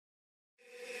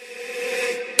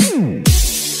Listen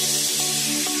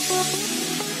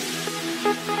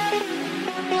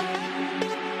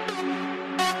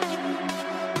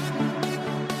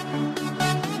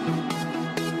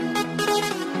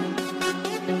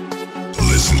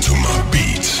to my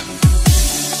beats.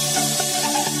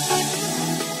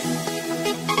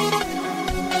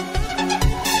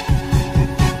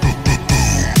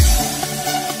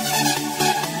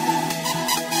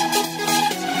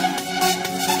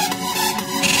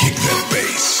 Kick that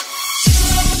bass.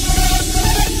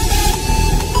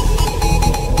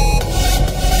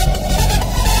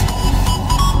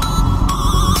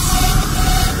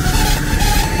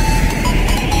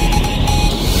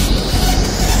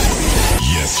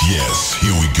 Yes,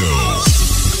 here we go.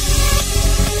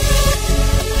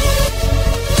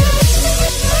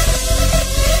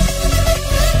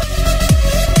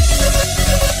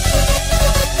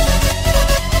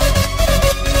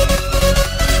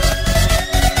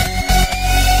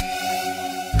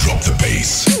 Drop the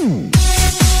bass.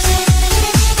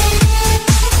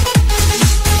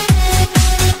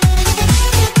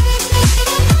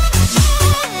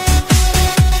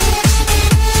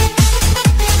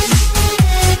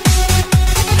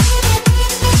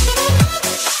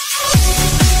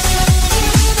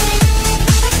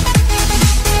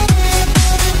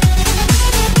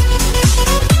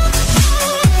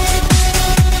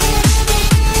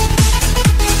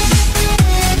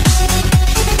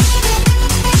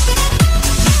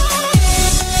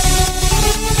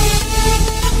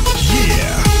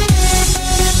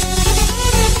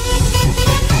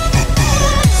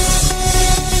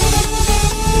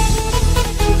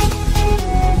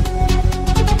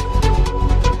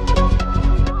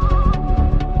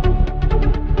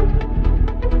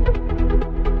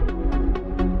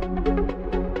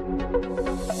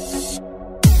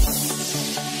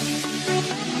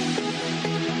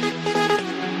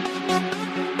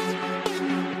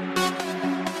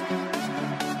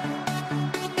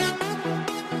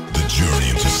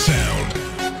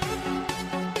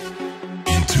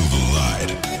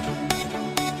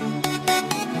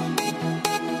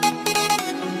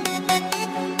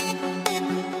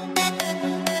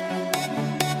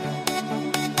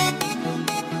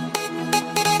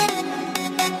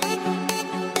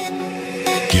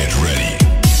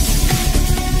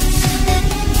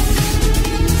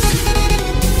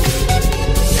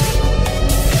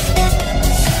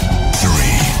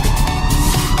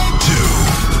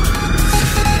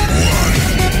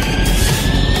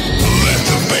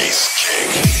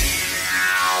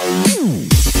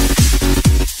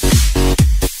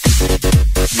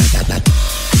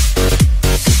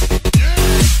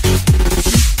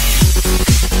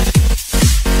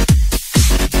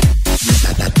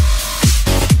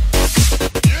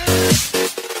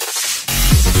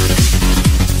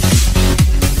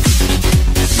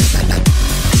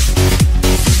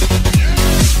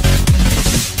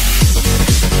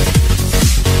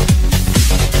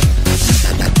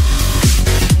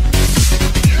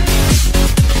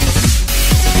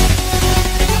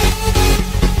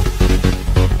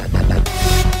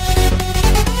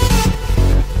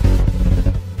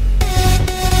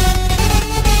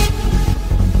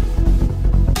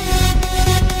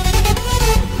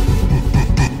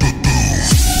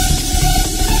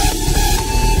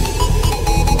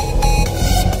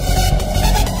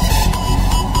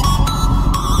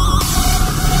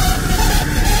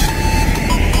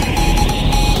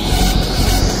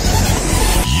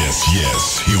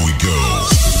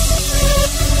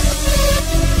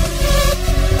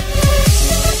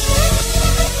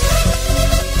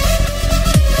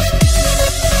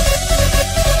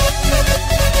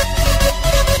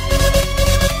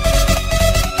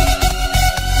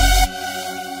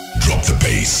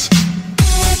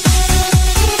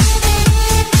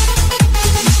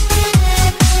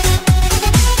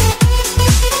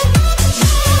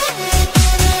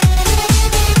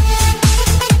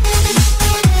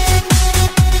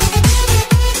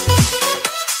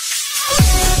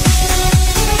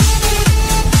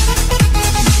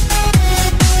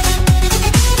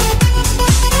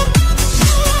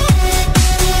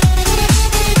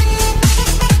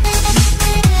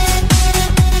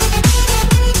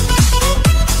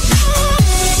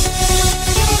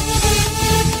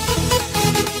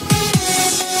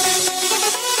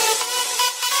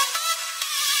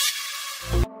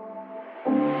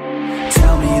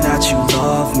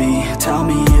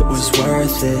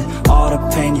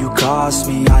 pain you caused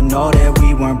me. I know that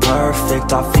we weren't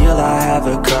perfect. I feel I have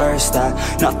a curse that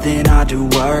nothing I do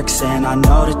works. And I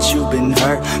know that you've been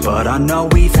hurt, but I know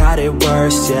we've had it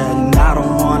worse, yeah. And I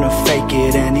don't wanna fake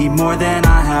it any more than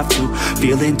I have to.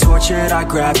 Feeling tortured, I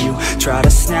grab you, try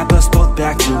to snap us both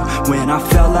back to when I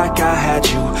felt like I had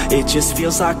you. It just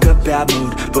feels like a bad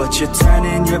mood, but you're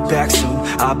turning your back soon.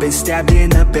 I've been stabbed in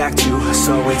the back too.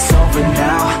 So it's over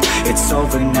now, it's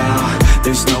over now.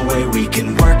 There's no way we can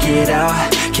work it out,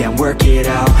 can't work it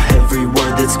out. Every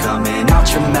word that's coming out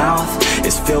your mouth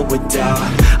is filled with doubt.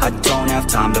 I don't have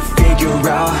time to figure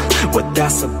out what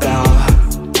that's about.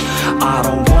 I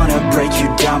don't wanna break you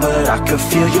down, but I could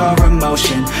feel your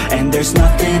emotion, and there's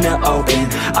nothing to open.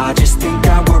 I just think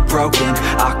that we're broken.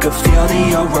 I could feel the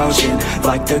erosion,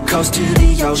 like the coast to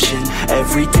the ocean.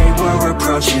 Every day we're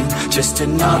approaching just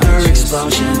another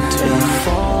explosion. To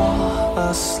fall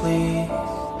asleep,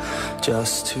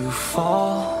 just to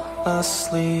fall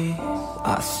asleep.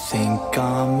 I think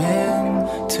I'm in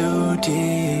too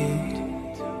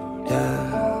deep, yeah.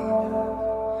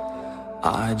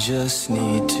 I just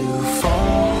need to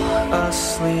fall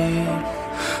asleep,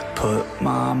 put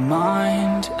my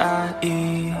mind at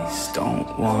ease. Don't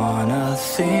wanna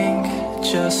think,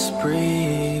 just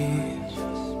breathe,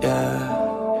 yeah.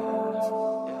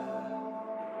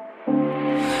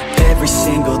 Every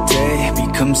single day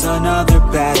becomes another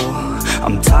battle.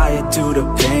 I'm tired due to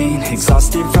pain,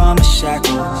 exhausted from the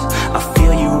shackles. I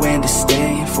feel you and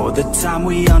disdain for the time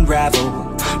we unravel.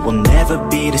 We'll never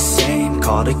be the same,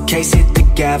 call the case, hit the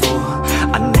gavel.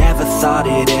 I never thought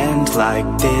it'd end like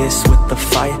this, with the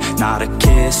fight, not a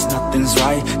kiss, nothing's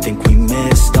right. Think we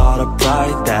missed all the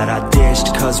pride that I dished,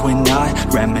 cause when I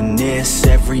reminisce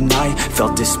every night,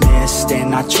 felt dismissed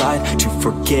and I tried to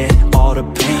forget all the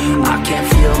pain. I can't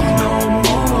feel no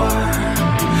more.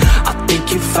 I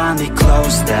think you finally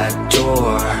closed that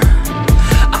door.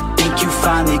 I think you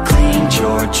finally cleaned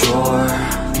your drawer.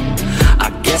 I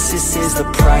guess this is the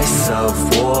price of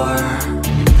war.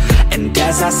 And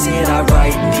as I sit I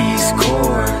write these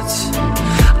chords.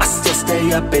 I still stay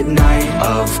up at night,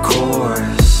 of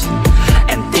course,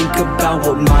 and think about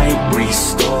what might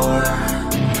restore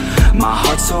my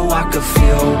heart so I could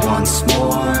feel once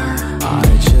more. I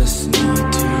just need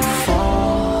to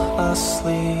fall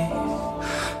asleep,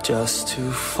 just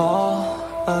to fall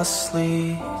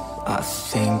asleep. I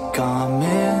think I'm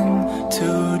in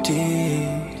too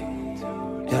deep,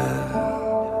 yeah.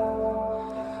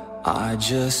 I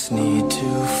just need to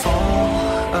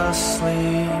fall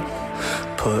asleep,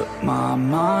 put my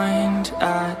mind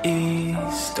at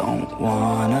ease. Don't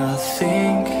wanna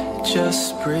think,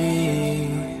 just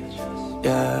breathe,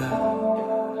 yeah.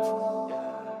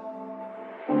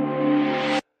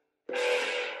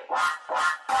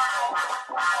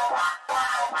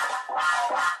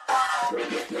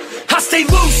 I stay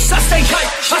loose, I stay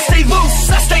hype, I stay loose,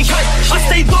 I stay hype, I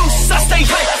stay loose, I stay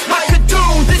hype. I could do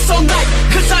this all night,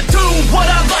 cause I do what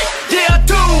I like. Yeah, I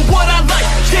do what I like,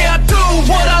 yeah, I do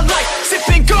what I like.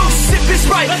 Sipping goose, sip is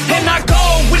right, and I go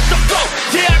with the flow.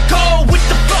 Yeah, I go with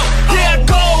the flow, yeah, I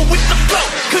go with the flow,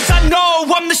 cause I know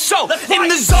I'm the show. In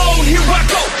the zone, here I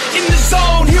go, in the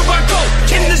zone, here I go,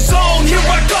 in the zone, here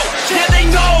I go. Yeah, they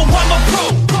know I'm a pro.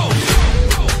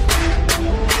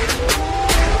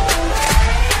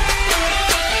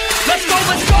 Let's go,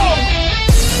 let's go!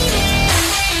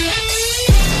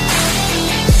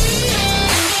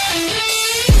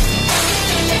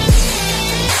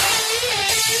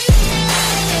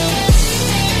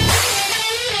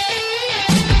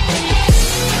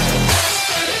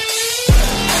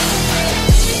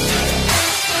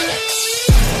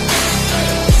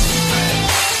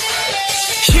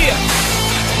 Yeah!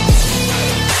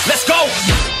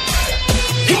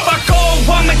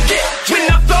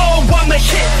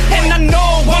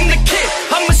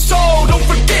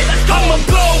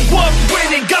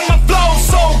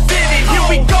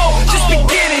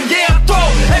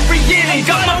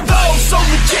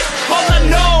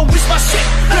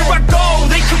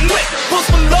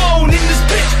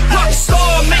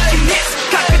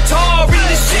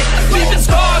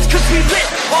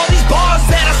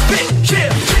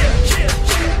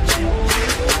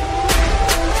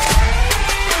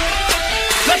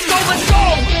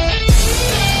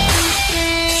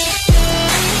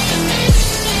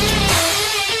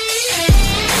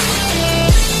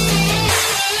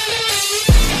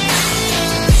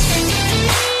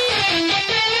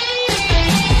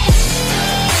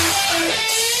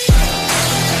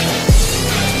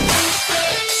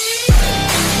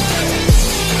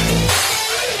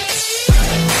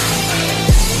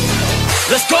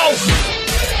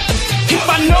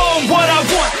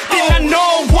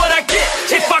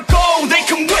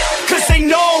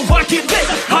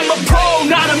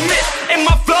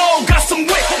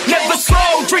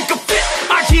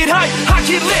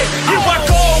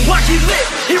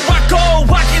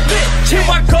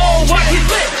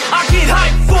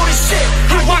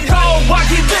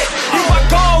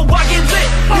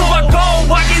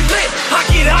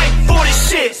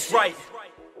 right.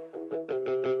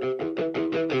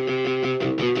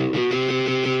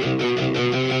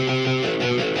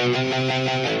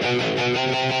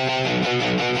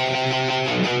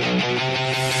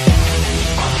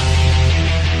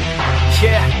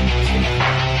 Yeah,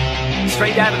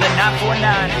 straight out of the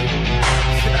 949.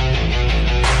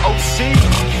 OC.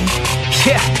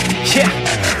 Yeah,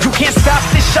 you can't stop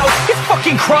this show. It's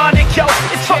fucking chronic, yo.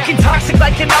 It's fucking toxic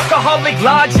like an alcoholic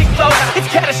logic flow. It's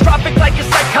catastrophic like a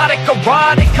psychotic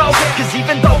erotico. Cause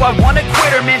even though I wanna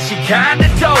quit her, man, she kinda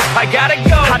dope. I gotta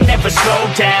go. I never slow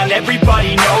down,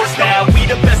 everybody knows now. We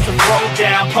the best to throw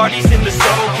down, parties in the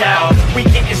SoCal. We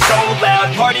getting so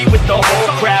loud, party with the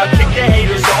whole crowd. Kick the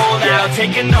haters all out,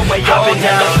 taking away all doubt. I've been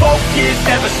hella focused,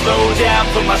 never slow down.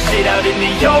 Put my shit out in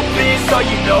the open, so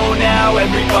you know now.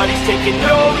 Everybody's taking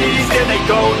notice, there they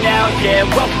go now. Yeah,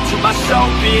 welcome to my show,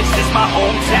 bitch. This my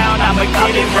hometown, I'ma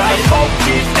get it right.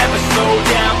 Focus, never slow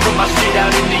down. Put my shit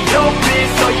out in the open,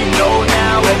 so you know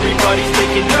now. Everybody's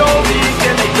taking notice,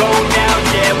 there they go now.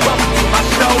 Yeah, welcome to my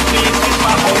show, bitch. This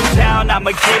my hometown,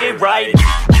 I'ma get it right.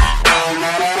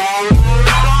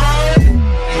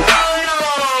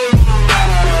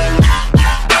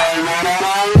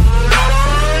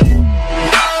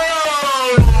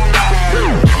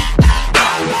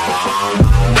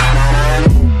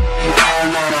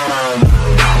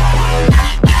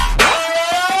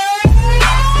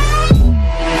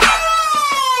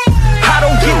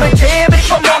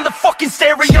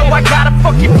 Stereo, I got a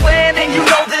fucking plan, and you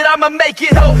know that I'ma make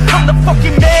it, ho. I'm the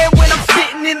fucking man when I'm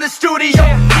sitting in the studio,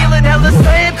 feeling hella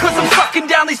slam, cause I'm sucking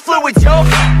down these fluids, yo.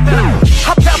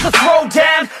 I'm about to throw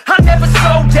down, I never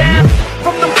slow down.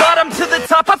 From the bottom to the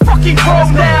top, I fucking grow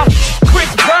now.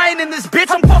 Chris Bryan in this bitch,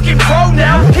 I'm fucking pro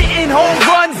now. Hitting home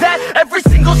runs at every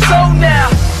single show now.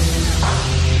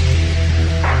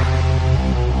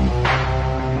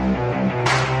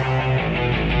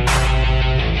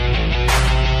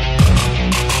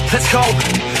 Let's go.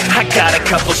 I got a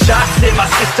couple shots in my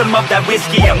system of that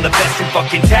whiskey. I'm the best in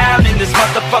fucking town, in this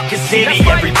motherfucking city.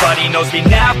 Everybody knows me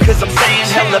now, cause I'm staying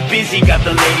hella busy. Got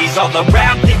the ladies all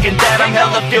around thinking that I'm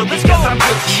hella filthy, cause I'm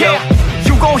guilty, yo.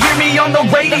 You gon' hear me on the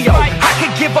radio. I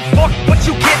could give a fuck, but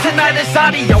you can't deny this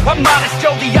audio. I'm modest,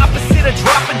 yo, the opposite of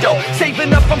dropping dough.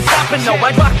 Saving up, I'm stopping, no.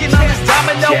 I rockin' on this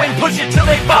domino and push it till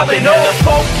they fallin', no.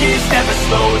 Focus, never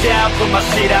slow down. Put my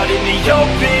shit out in the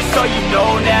open, so you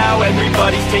know now.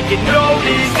 Everybody's taking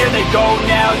notice, there they go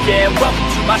now. Yeah, welcome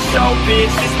to my show,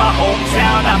 bitch. This my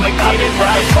hometown, I'ma get it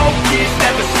right. Focus,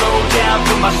 never slow down.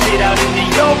 Put my shit out in the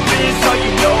open, so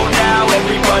you know now.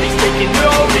 Everybody's taking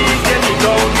notice, there they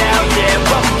go now. Yeah,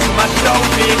 welcome to my show,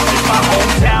 bitch. This my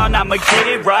hometown, I'ma get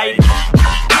it right.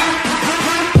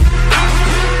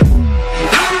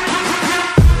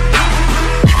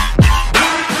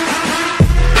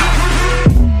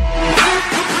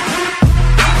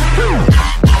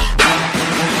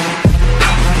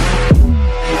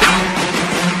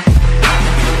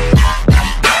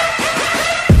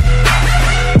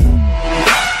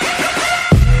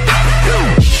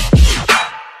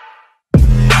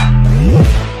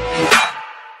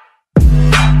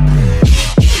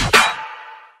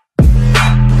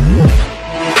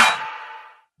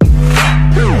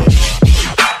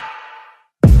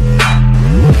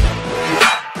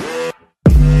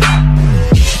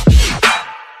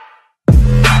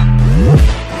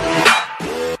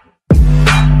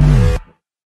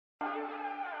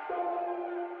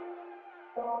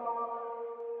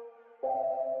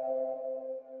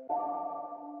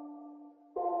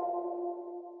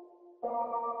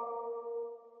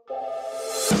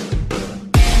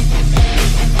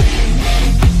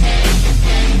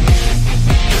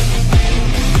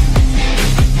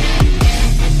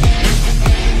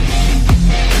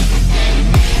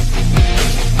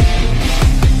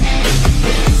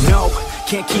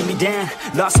 Can't keep me down,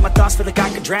 lost my thoughts, feel like I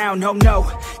could drown. No, no,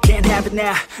 can't have it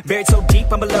now. Buried so deep,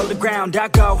 I'm below the ground. I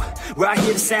go where I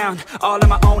hear the sound, all on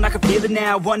my own, I can feel it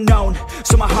now. Unknown,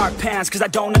 so my heart pounds, cause I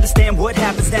don't understand what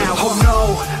happens now. Oh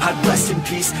no, I'd rest in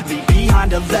peace, leave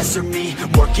behind a lesser me.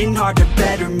 Working hard to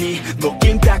better me,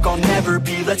 looking back I'll never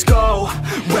be. Let's go,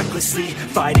 recklessly,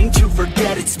 fighting to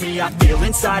forget it's me. I feel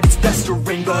inside it's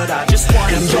festering, but I just want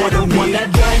to you're the one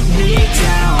that let me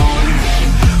down.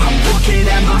 I'm looking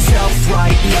at myself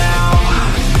right now.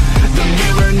 The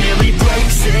mirror nearly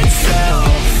breaks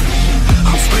itself.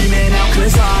 I'm screaming out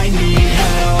cause I need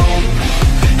help.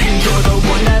 And you're the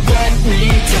one that let me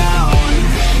down.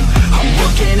 I'm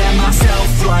looking at myself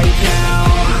right now.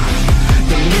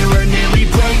 The mirror nearly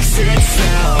breaks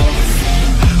itself.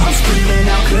 I'm screaming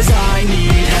out cause I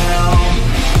need help.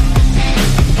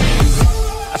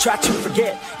 I tried to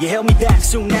forget, you held me back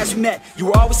soon as we met. You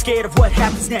were always scared of what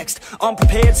happens next.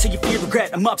 Unprepared, so you fear regret.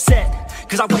 I'm upset,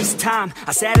 cause I wasted time.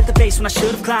 I sat at the base when I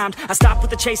should've climbed. I stopped with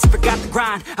the chase and forgot the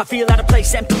grind. I feel out of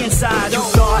place, empty inside. You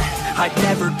thought I'd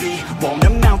never be, won't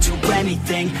amount to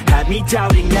anything. Had me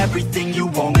doubting everything, you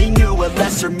only knew a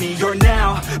lesser me. You're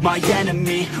now my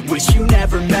enemy, wish you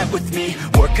never met with me.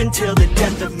 Work until the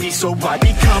death of me, so I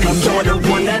become a better me. You're the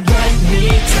one that let me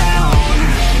down.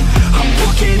 I'm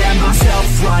looking at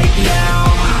myself right now.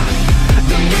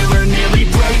 The mirror nearly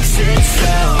breaks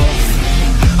itself.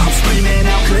 I'm screaming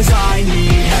out cause I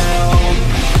need help.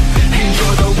 And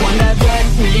you're the one that let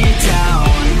me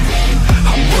down.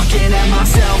 I'm looking at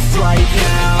myself right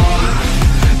now.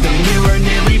 The mirror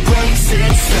nearly breaks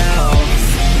itself.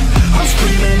 I'm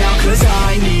screaming out cause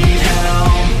I need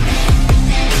help.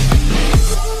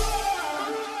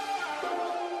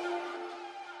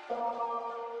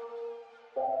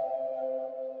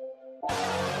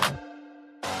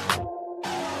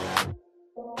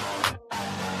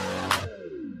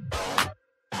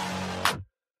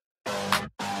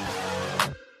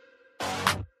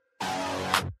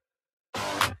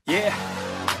 Yeah,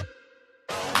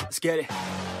 let's get it.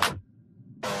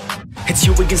 It's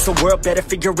you against the world, better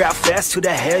figure out fast who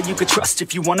the hell you could trust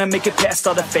if you wanna make it past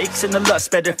all the fakes and the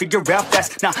lust. Better figure out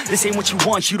fast. Nah, this ain't what you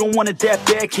want, you don't want it that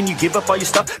bad. Can you give up all your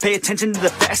stuff? Pay attention to the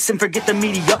facts and forget the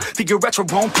media. Figure out your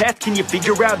own path. Can you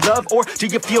figure out love or do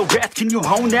you feel wrath? Can you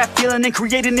hone that feeling and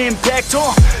create an impact?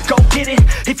 Go get it,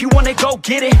 if you want it, go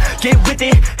get it. Get with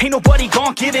it, ain't nobody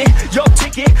gon' give it your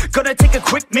ticket. Gonna take a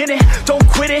quick minute, don't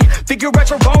quit it. Figure out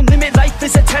your own limit, life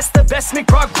is a test of best. Make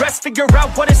progress, figure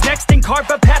out what is next and carve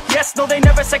a path. Yes, no, they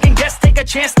never second guess. Take a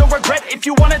chance, no regret. If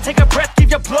you wanna take a breath, give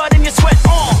your blood and your sweat.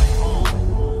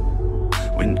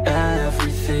 When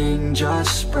everything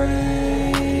just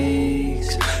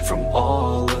breaks from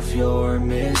all of your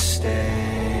mistakes,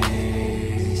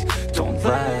 don't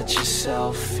let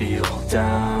yourself feel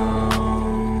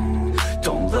down.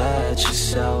 Don't let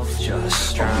yourself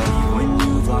just drown. When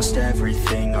you've lost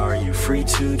everything, are you free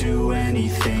to do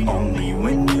anything? Only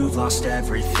when you've lost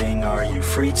everything, are you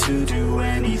free to do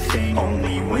anything?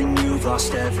 Only when you've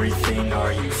lost everything,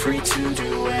 are you free to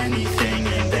do anything?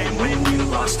 And then when you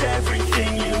lost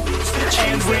everything, you lose the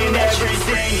chance. And when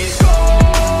everything is gone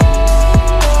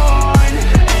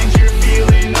and you're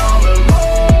feeling all alone,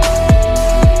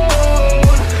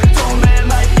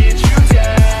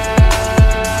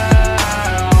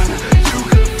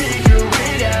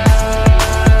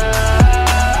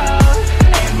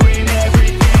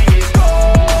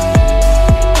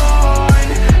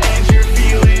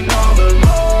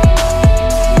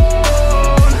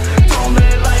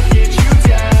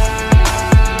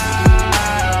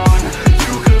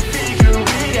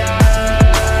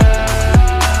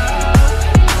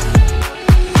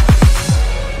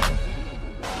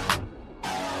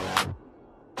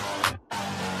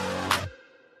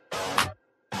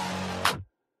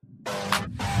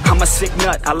 I'm a sick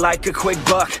nut, I like a quick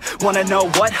buck. Wanna know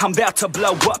what? I'm about to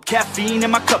blow up. Caffeine in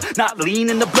my cup, not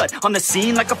lean in the blood. On the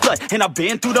scene like a flood, and I've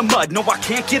been through the mud. No, I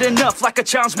can't get enough, like a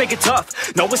challenge, make it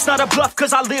tough. No, it's not a bluff,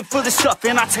 cause I live for this stuff.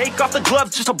 And I take off the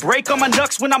gloves just to break all my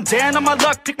knucks. When I'm down on my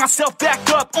luck, pick myself back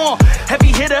up.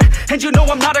 Heavy hitter, and you know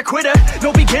I'm not a quitter.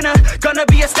 No beginner, gonna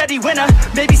be a steady winner.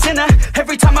 Maybe sinner,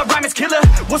 every time I rhyme is killer.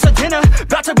 What's a dinner?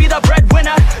 About to be the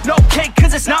breadwinner. No cake,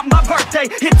 cause it's not my birthday.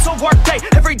 It's a work day,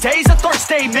 every day's a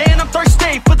Thursday. Man, I'm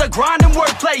thirsty for the grind and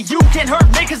wordplay. You can't hurt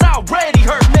me, cause I already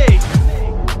hurt me.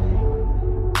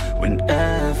 When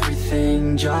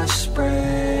everything just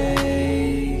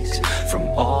breaks from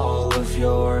all of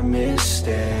your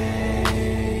mistakes,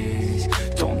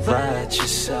 don't let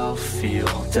yourself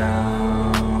feel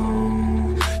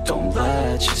down. Don't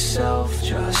let yourself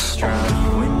just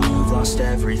drown. When you've lost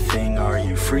everything, are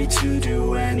you free to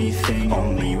do anything?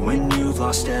 Only when you've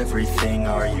lost everything,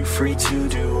 are you free to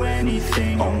do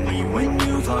anything? Only when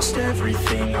you've lost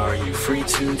everything, are you free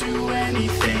to do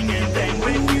anything? And then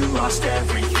when you lost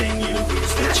everything, you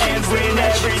lose the chance. And when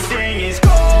everything is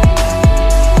gone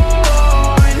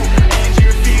and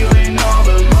you're feeling all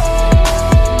alone,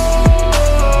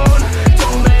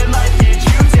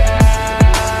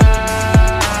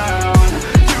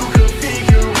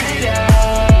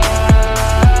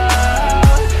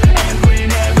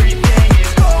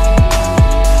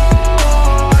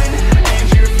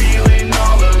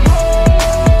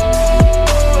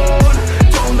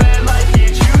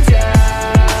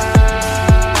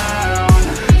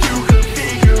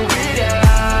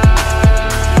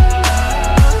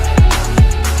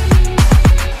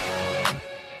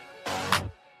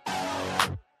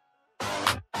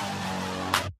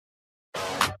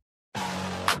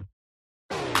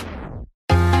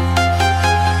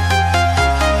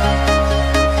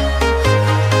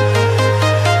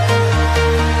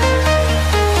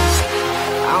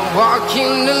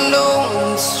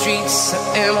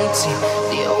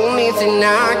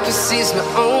 sees my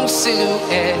own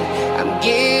silhouette. I'm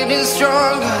getting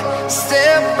stronger,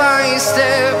 step by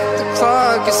step. The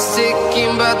clock is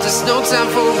ticking, but there's no time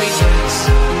for regrets.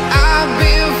 I've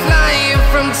been flying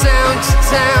from town to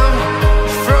town,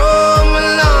 from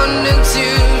London to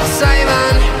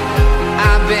Taiwan.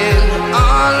 I've been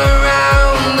all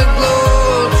around the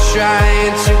globe,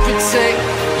 trying to protect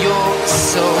your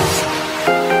soul.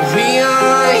 We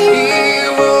are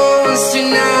heroes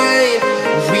tonight.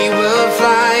 We will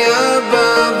fly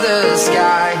above the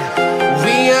sky.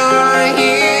 We are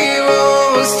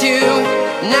heroes tonight.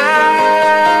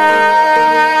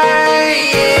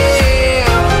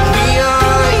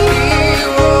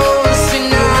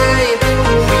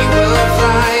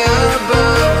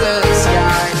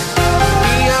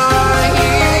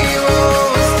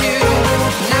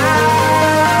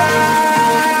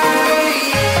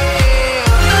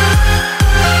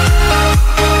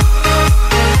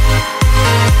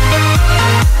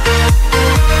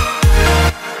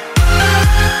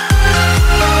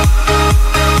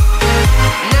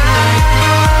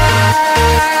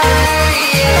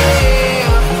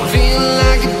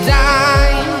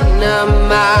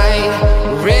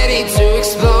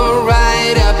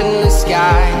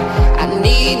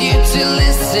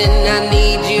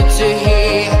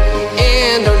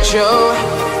 Show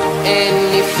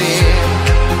any fear.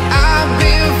 I've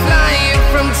been flying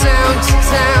from town to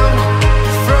town,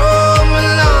 from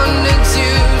London to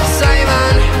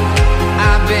Taiwan.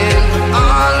 I've been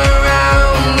all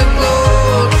around the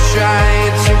globe,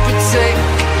 trying to protect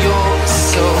your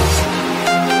soul.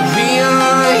 We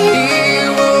are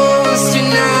heroes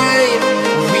tonight.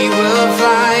 We will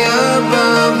fly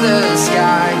above the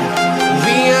sky.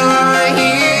 We are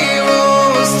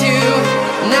heroes tonight.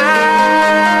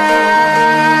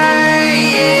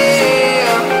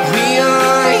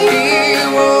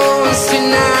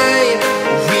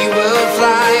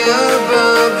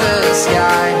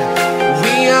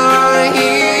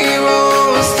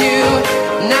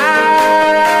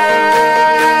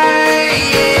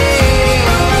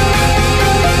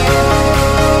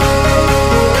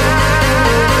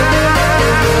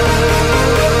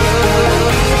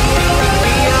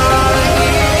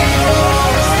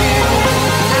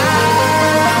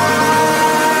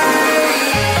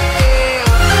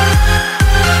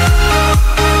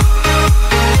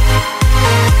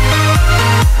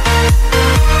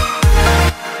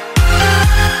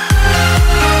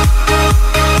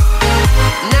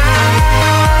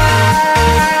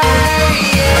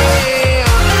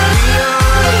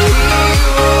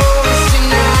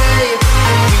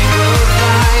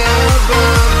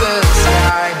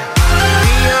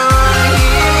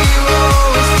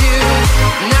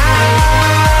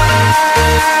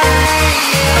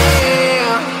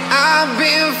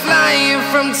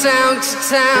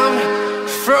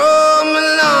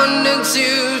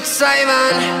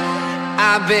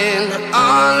 I've been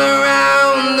all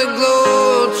around the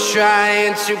globe,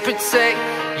 trying to protect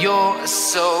your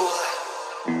soul.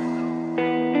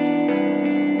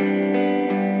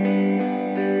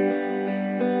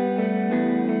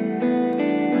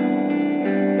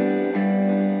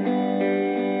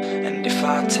 And if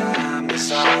our time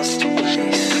is ours to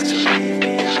waste, to leave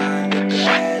behind a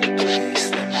better place,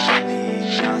 then I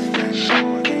need nothing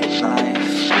more than life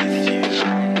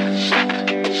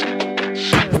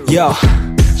with you. Yo,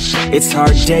 it's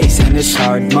hard days and it's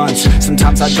hard months.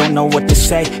 Sometimes I don't know what to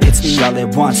say, hits me all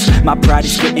at once. My pride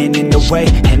is getting in the way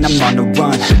and I'm on the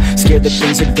run, scared that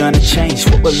things are gonna change,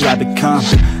 what will I become?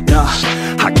 No,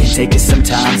 I can't take it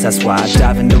sometimes. That's why I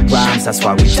dive into rhymes, that's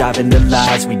why we dive into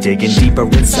lies. We digging deeper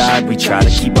inside, we try to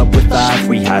keep up with life.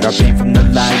 We hide our pain from the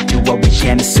light, do what we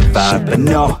can to survive. But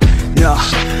no,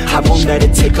 I won't let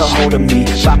it take a hold of me.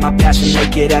 Find my passion,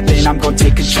 make it happen, I'm gon'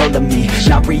 take control of me.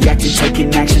 Not reacting,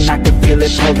 taking action, I can feel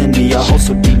it pulling me. A whole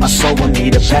so deep, my soul will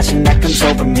need a passion that comes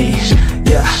over me.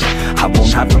 Yeah, I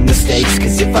won't hide from mistakes,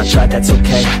 cause if I try that's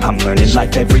okay. I'm learning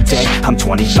life every day, I'm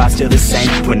 25 still the same.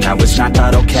 When I was 9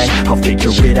 thought okay, I'll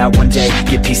figure it out one day.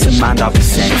 Get peace of mind, I'll be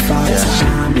sane. If our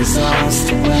time is ours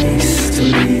to waste, to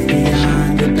leave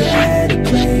behind a better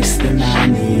place, then I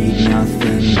need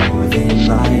nothing more than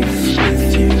life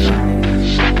with you.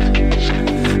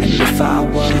 And if I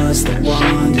was the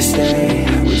one to stay,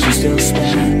 would you still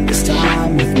spend this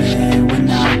time with me? When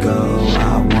I go,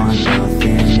 I want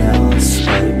nothing else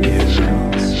but you.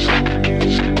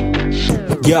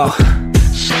 Yo,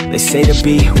 they say to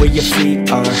be where your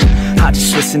feet are. I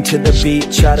just listen to the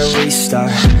beat, try to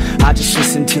restart. I just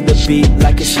listen to the beat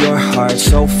like it's your heart.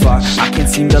 So far, I can't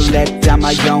seem to let down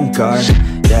my own guard.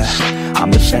 yeah.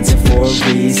 I'm defensive for a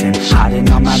reason, hiding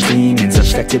all my demons,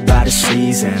 affected by the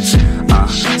seasons.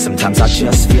 Sometimes I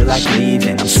just feel like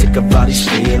leaving. I'm sick of all these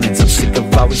feelings, I'm sick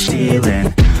of always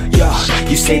dealing. Yo,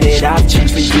 you say that I've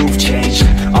changed, but you've changed.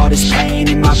 All this pain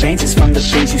in my veins is from the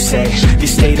things you say. Your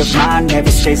state of mind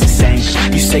never stays the same.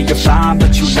 You say you're fine,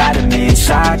 but you lie to me.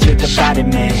 Inside you're dividing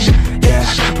me. Yeah,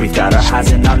 we've got our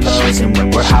highs and our lows, and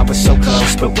when we're high we're so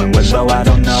close, but when we're low I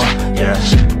don't know, yeah.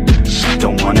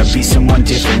 Don't wanna be someone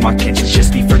different, why can't you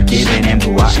just be forgiven? And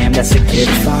who I am, that's a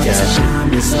given, yeah. If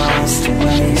time is ours to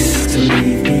waste, to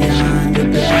leave behind a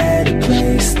better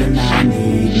place, then I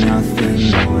need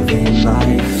nothing more than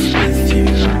life with you.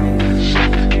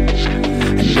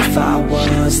 And if I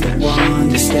was the one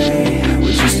to stay,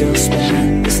 would you still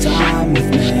spend this time with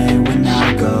me? When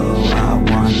I go, I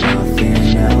want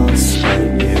nothing else but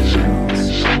you.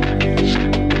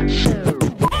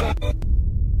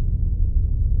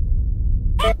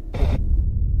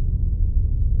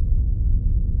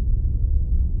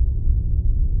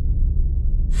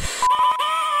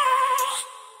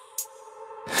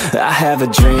 I have a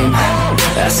dream,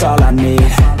 that's all I need.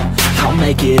 I'll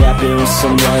make it happen with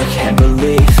some work and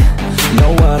belief.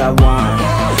 Know what I want,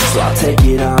 so I'll take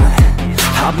it on.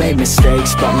 I've made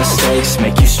mistakes, but mistakes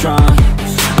make you strong.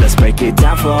 Let's break it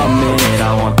down for a minute.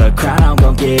 I want the crown, I'm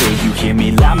gon' get it. You hear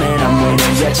me loud, man, I'm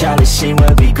winning. Yeah, Charlie Sheen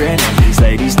will be grinning. These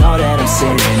ladies know that I'm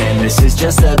sinning, and this is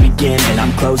just the beginning.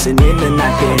 I'm closing in the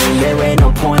night inning, there ain't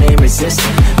no point in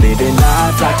resisting. Living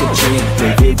life like a dream,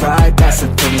 live it right, that's the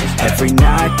thing. Every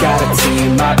night got a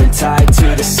team, I've been tied to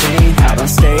the scene. Out on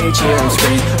stage, here I'm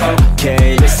screaming,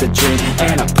 okay, it's a dream.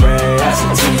 And I pray as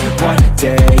a team, one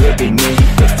day it'll be me.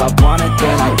 If I want it,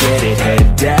 then I get it.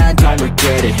 Head down, don't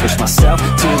regret it. Push myself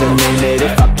to the limit.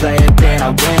 If I play it, then I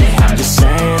win it. I'm just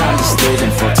saying, I'm just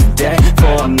living for today.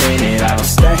 For a minute, I don't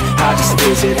stay, I just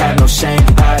visit. Have no shame,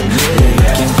 I admit it.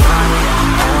 Looking right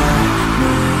at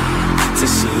me to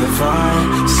see if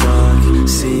I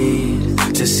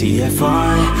succeed, to see if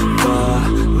I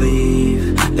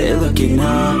believe. They're looking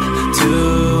up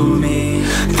to me.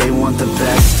 They want the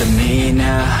best of me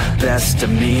now, best of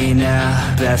me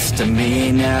now, best of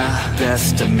me now,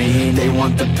 best of me. They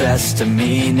want the best of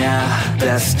me now,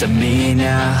 best of me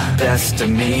now, best of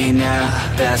me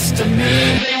now, best of me.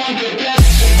 They want the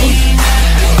best of me now.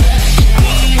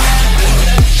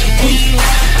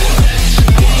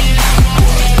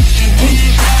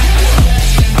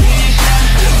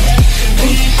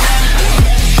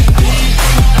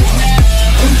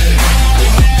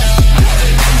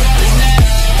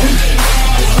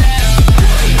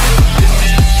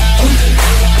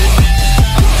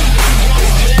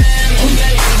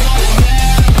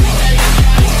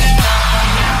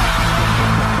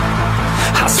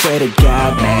 Swear to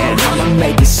God, man, I'ma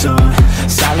make it soon.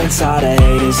 Silence all the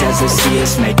haters as they see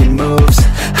us making moves.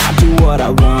 I do what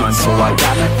I want, so I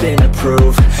got nothing to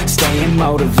prove. Staying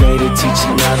motivated,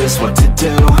 teaching others what to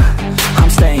do. I'm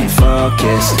staying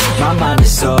focused, my mind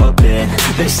is open.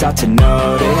 They start to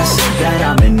notice that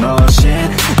I'm in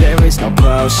motion. There is no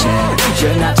potion,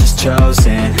 you're not just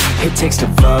chosen. It takes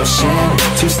devotion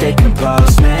to stay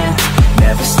composed, man.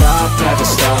 Never stop,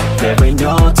 there ain't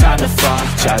no time to fall.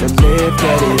 Try to live,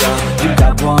 get it up, you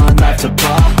got one life to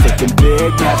ball. Thinking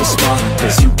big, never small,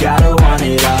 cause you gotta want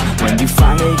it all. When you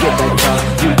finally get that call,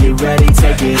 you get ready,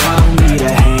 take it on. Need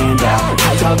a handout,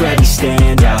 I already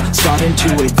stand out. Starting to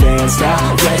advance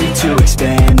now, ready to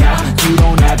expand now. You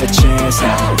don't have a chance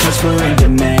now, cause we're in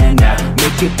demand now.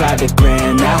 Make it by the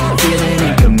grand now, feeling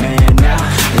in command now.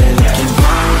 They're looking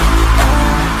right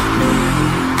at me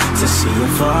to see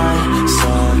if I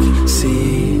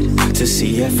succeed, to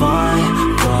see if I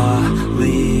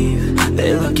believe.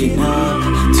 They're looking up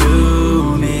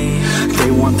to me.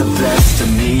 They want the best of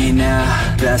me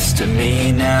now, best of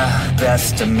me now,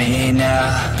 best of me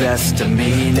now, best of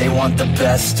me. They want the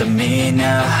best of me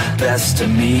now, best of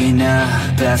me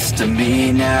now, best of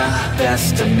me now,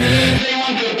 best of me. They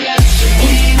want the best of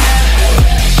me now.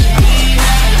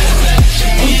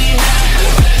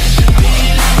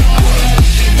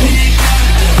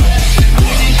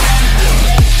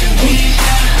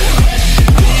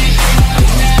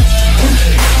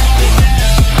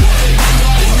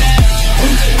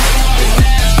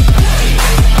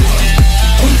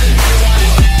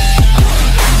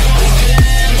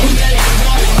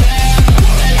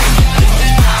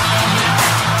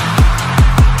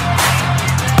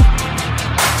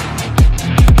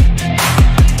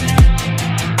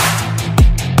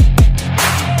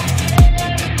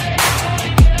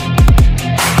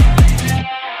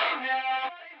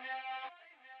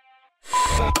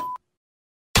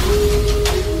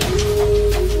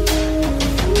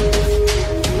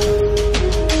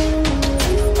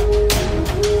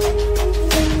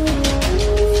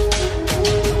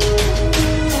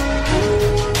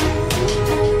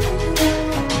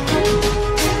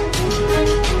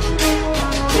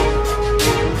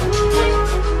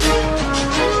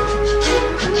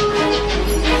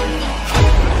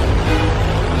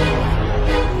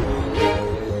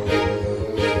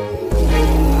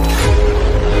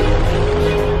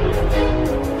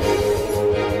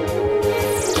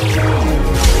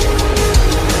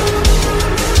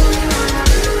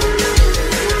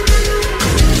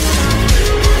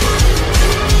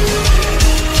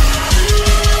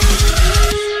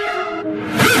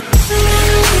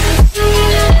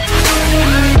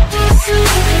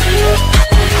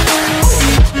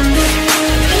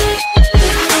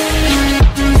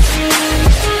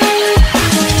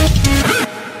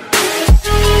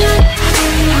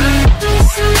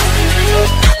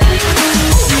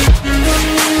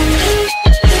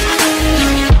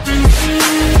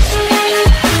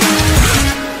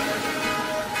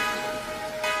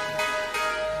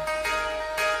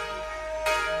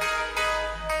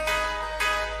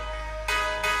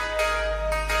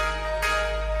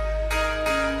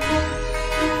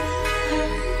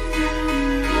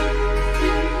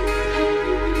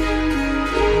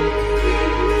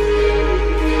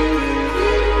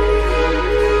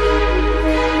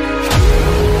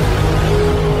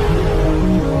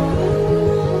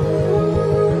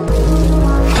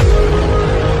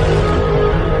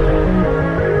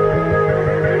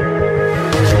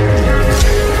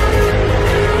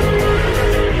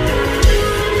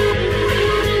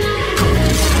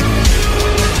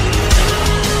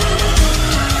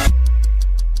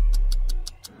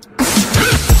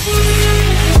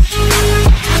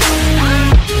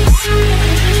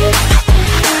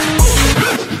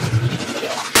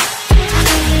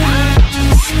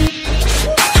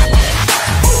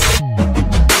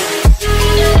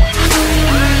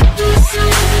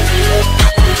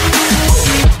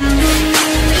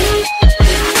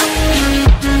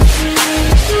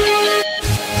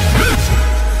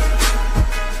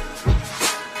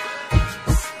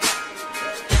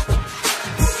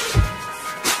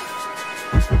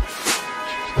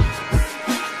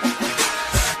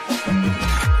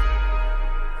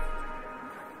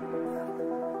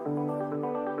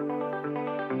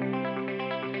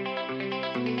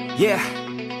 Yeah.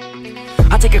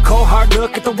 I take a cold hard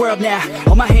look at the world now.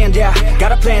 Hold my hand out,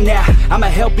 got a plan now. I'ma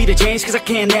help be the change cause I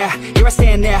can now. Here I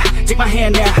stand now, take my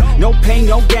hand now. No pain,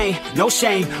 no gain, no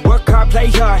shame. Work hard, play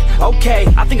hard, okay.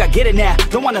 I think I get it now,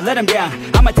 don't wanna let them down.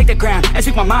 I'ma take the ground and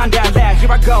speak my mind out loud. Here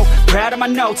I go, proud of my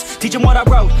notes. Teach them what I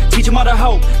wrote, teach them all the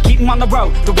hope. Keep them on the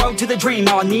road to the dream.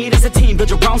 All I need is a team, build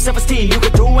your own self-esteem. You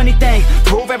can do anything,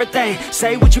 prove everything.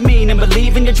 Say what you mean and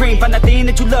believe in your dream. Find that thing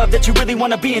that you love, that you really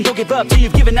wanna be. And don't give up till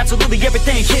you've given absolutely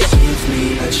everything. Yeah. Give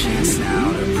me a chance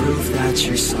now to prove that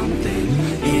you're something.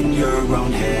 In your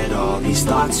own head, all these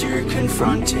thoughts you're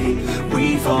confronting.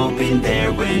 We've all been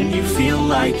there when you feel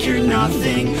like you're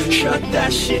nothing. Shut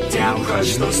that shit down,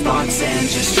 crush those thoughts and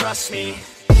just trust me.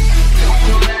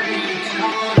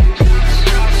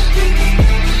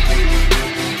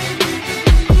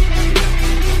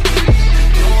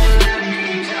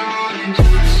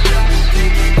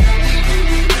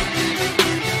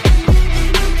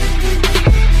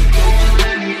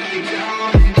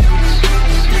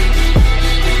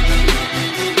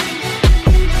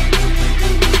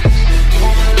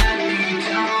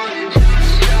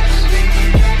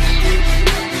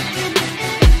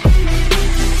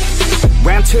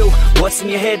 What's in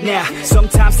your head now?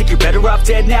 Sometimes think you're better off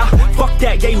dead now. Fuck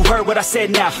that, yeah, you heard what I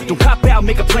said now. Don't cop out,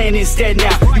 make a plan instead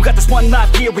now. You got this one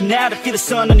life here and now, to feel the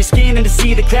sun on your skin and to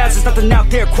see the clouds. There's nothing out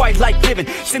there quite like living.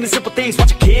 Just in the simple things,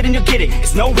 watch a kid and you'll get it.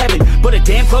 It's no heaven, but a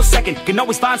damn close second. Can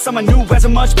always find someone new who has a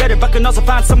much better, but can also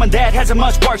find someone that has a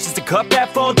much worse. Is the cup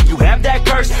that full? Do you have that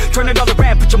curse? Turn it all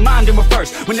around, put your mind in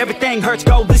reverse. When everything hurts,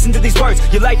 go listen to these words.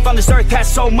 Your life on this earth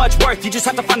has so much worth. You just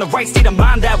have to find the right state of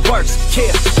mind that works.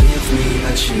 Yeah. Give me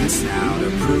a chance now to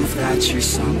prove that you're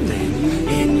something.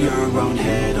 In your own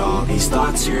head, all these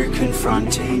thoughts you're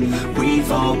confronting.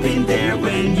 We've all been there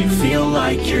when you feel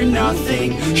like you're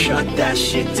nothing. Shut that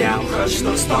shit down, crush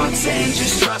those thoughts and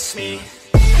just trust me.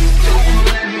 Don't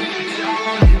let me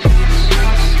down, just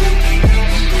trust me.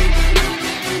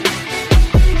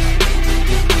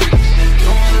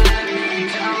 Don't let me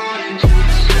down,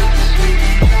 just trust me.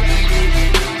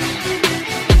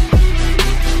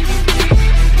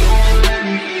 Don't let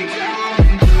me down,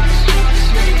 just trust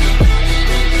me.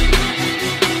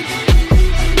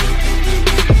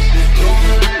 Don't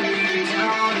let me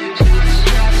down, just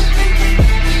trust me.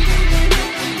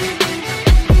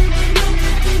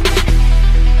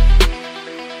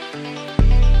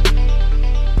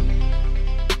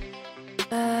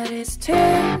 But it's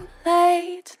too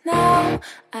late now.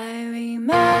 I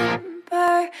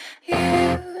remember you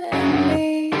and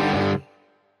me,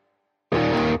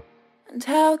 and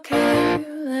how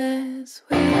careless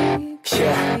we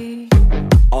could be.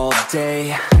 All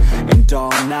day and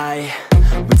all night,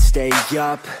 we'd stay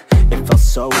up, it felt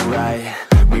so right.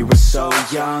 We were so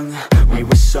young, we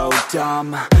were so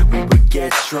dumb. We would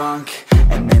get drunk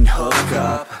and then hook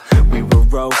up. We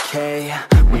were okay,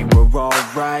 we were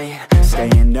alright.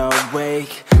 Staying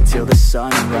awake till the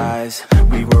sunrise.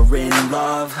 We were in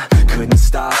love, couldn't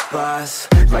stop us.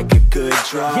 Like a good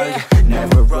drug,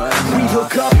 never run. We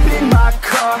hook up in my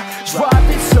car,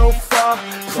 driving so far.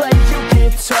 Play your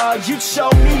guitar, you'd show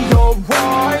me your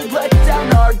art. Let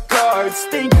down our guards,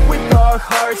 think with our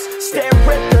hearts. Stare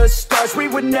at the stars, we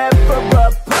were never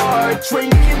apart.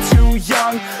 Drinking too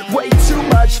young, way too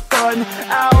much fun.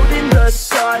 Out in the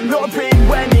sun, orbit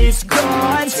when it's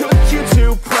gone. Took you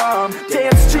to prom,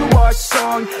 dance to our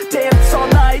song. Dance all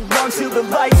night long till the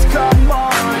lights come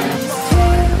on.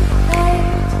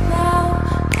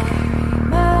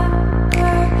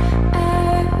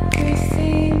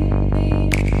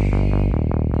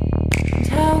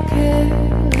 How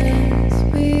careless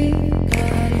we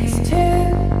got. It's too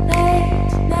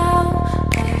late now.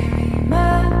 I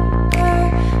remember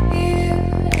you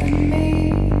and me.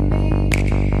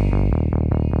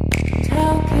 And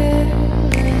how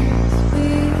careless we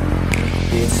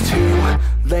got. It's too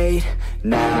late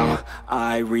now,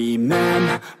 I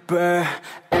remember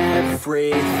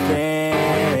everything.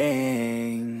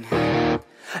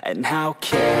 And how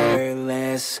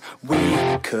careless we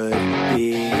could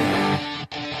be.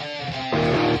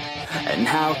 And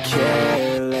how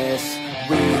careless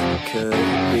we could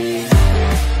be.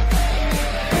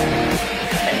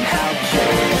 And how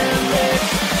careless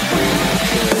we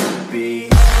could be.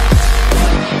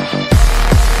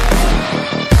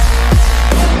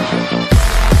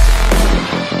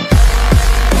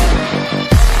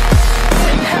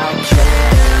 And how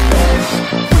careless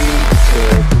we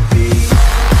could be.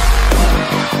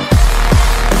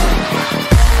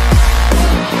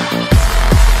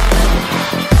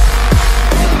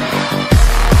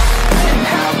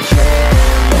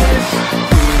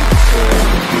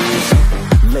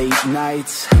 Late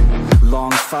nights,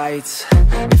 long fights,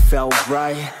 it felt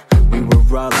right. We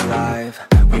were alive.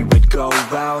 We would go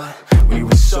out. We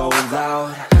were so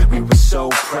loud. We were so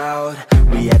proud.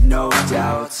 We had no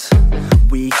doubts.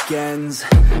 Weekends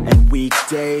and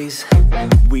weekdays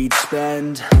we'd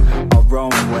spend our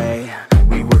own way.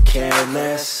 We were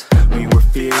careless. We were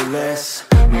fearless.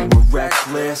 We were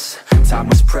reckless. Time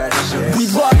was precious. We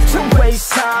loved to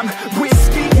waste time,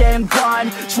 whiskey and wine,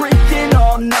 drinking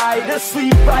all night,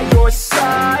 asleep by your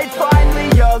side.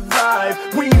 Finally alive,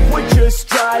 we would just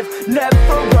drive, never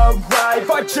arrive.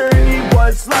 Our journey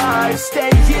was live,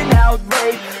 staying out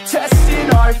late, testing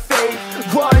our fate,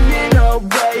 running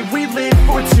away. We live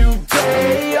for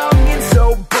today, young and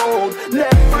so bold,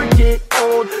 never get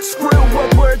old. Screw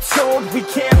what we're told, we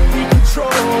can't be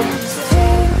controlled.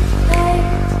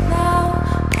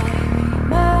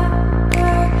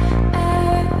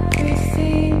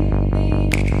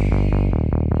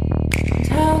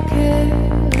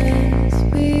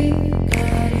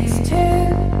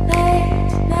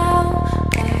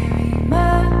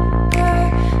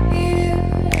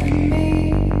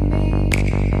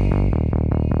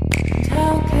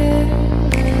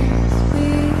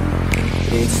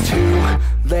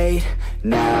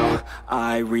 Now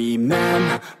I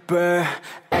remember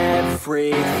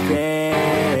everything,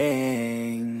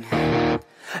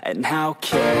 and how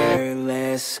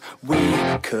careless we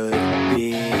could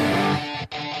be,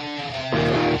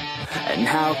 and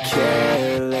how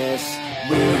careless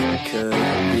we could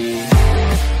be,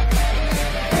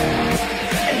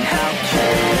 and how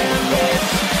careless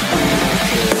we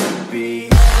could be.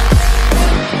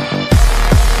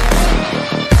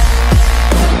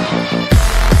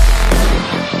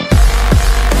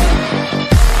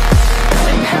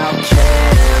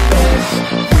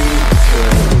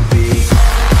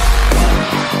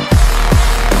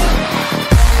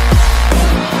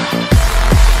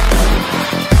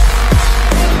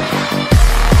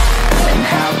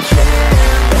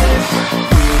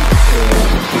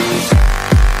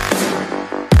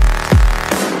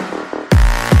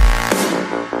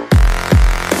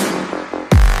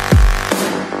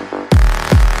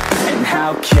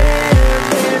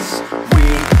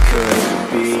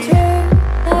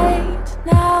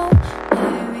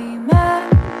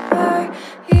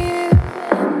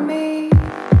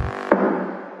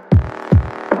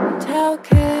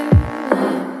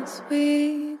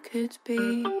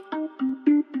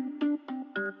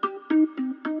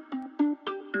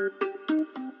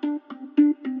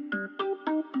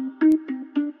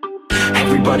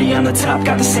 Everybody on the top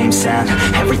got the same sound.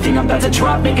 Everything I'm about to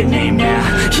drop, make a name now.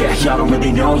 Yeah, y'all don't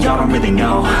really know, y'all don't really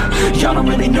know. Y'all don't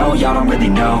really know, y'all don't really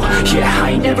know. Yeah,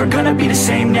 I ain't never gonna be the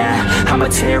same now. I'ma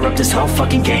tear up this whole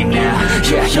fucking game now.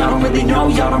 Yeah, y'all don't really know,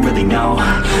 y'all don't really know.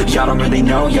 Y'all don't really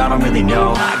know, y'all don't really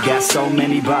know. I got so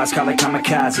many bars, call it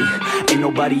kamikaze. Ain't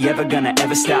nobody ever gonna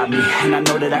ever stop me. And I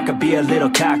know that I could be a little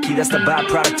cocky. That's the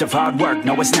byproduct of hard work,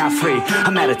 no it's not free.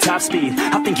 I'm at a top speed,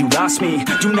 I think you lost me.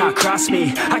 Do not cross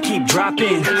me, I keep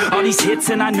dropping all these hits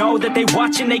and I know that they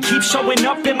watching. They keep showing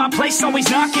up in my place, always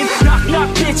knocking. Knock, knock,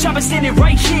 bitch, I've been standing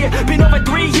right here. Been over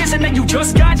 3 years and then you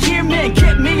just got here. Man,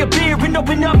 get me a beer and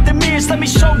open up the mirrors. Let me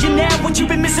show you now what you've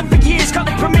been missing for years. Call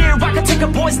it premiere, I could take a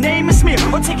boy's name and smear,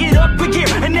 or take it up a gear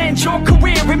and end your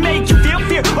career and make you feel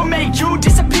fear, or make you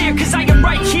disappear. Cause I am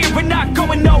right here and not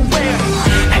going nowhere.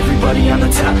 Everybody on the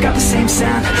top got the same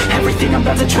sound. Everything I'm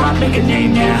about to drop, make a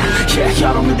name now. Yeah,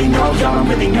 y'all don't really know, y'all don't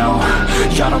really know.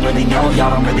 Y'all don't really know,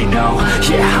 y'all don't really know.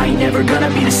 Yeah, I ain't never gonna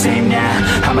be the same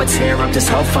now. I'ma tear up this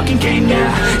whole fucking game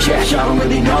now. Yeah, y'all don't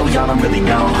really know, y'all don't really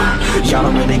know. Y'all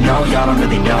don't really know, y'all don't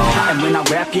really know. And when I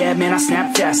rap, yeah, man, I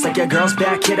snap fast. Like your girl's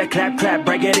back, hit a clap, clap,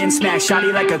 break it in, smack.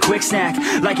 Shotty like a quick snack,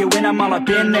 like it when I'm all up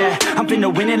in there. I'm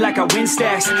finna win it like I win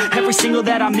stacks. Every single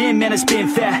that I'm in, man, it's been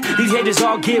fat. These haters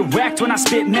all get whacked when I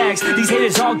spit mags. These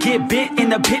haters all get bit in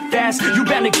the pit fast. You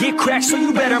better get cracked, so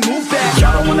you better move back.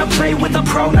 Y'all don't wanna play with a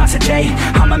pro, not today.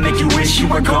 I'ma make you wish you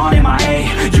were gone in my A.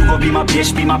 You gon' be my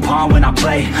bitch, be my pawn when I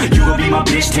play. You gon' be my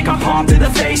bitch, take a palm to the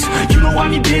face. You know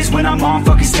I'm in biz when I'm on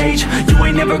fucking stage. You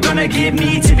ain't never gonna get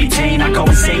me to be tame. I go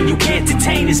insane, you can't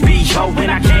detain this B.O. when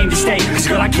I came to stay. Cause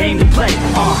girl, I came to play.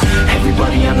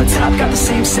 Everybody on the top got the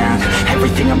same sound.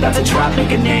 Everything I'm about to drop,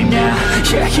 make a name now.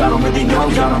 Yeah, y'all don't really know,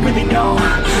 y'all don't really know.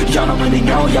 Y'all don't really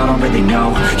know, y'all don't really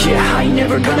know. Yeah, I ain't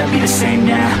never gonna be the same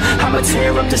now. I'ma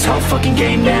tear up this whole fucking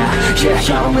game now. Yeah,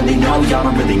 y'all don't really know, y'all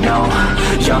don't really know.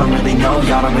 Y'all don't really know,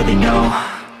 y'all don't really know.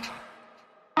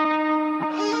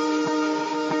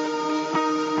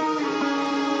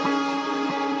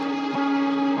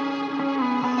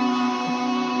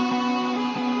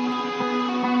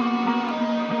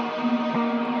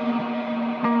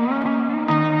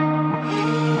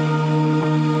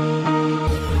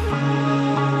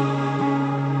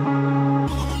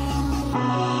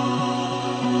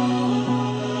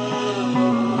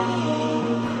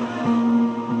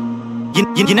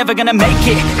 you're never gonna make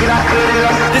it.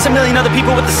 There's a million other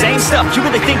people with the same stuff. You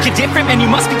really think you're different? Man, you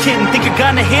must be kidding. Think you're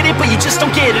gonna hit it, but you just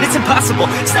don't get it. It's impossible,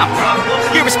 it's not probable.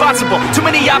 You're irresponsible, too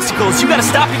many obstacles. You gotta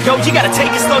stop it, yo, you gotta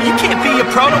take it slow. You can't be a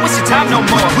pro, don't waste your time no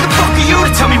more. Who the fuck are you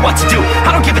to tell me what to do?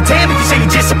 I don't give a damn if you say you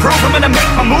disapprove. I'm gonna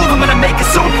make my move, I'm gonna make it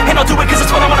soon. And I'll do it cause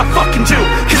it's what I wanna fucking do.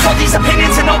 Cause all these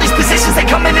opinions and all these positions, they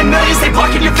come in millions, they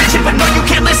blocking your vision. But no, you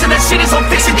can't listen, that shit is all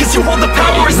fiction. Cause you hold the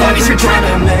power as long as you're trying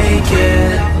to make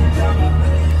it.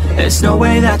 There's no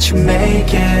way that you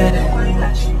make it.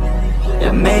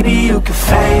 Yeah, maybe you could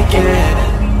fake it,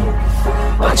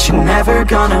 but you're never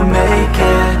gonna make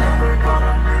it.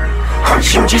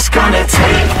 Aren't you just gonna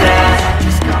take that?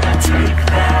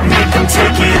 Make them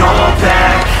take it all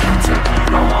back.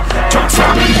 Don't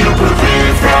tell me you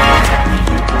believe that.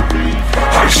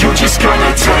 Aren't you just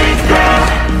gonna take that?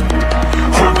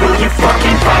 Or will you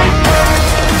fucking fight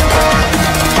back?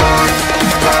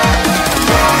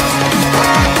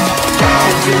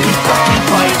 Will you fucking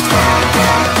fight back?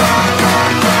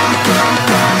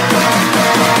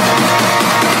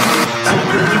 Or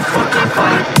will you fucking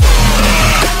fight back?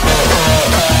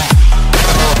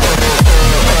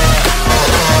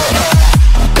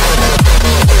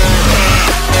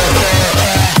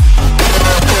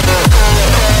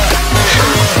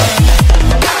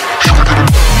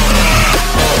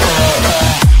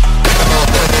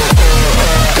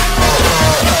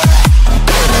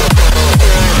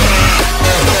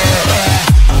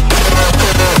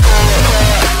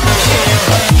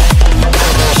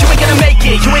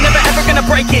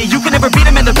 You can never beat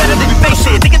them and they're better than you face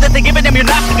it. Thinking that they're giving them, you're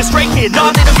not like a stray kid. No,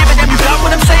 they don't give a damn, you got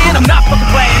what I'm saying? I'm not fucking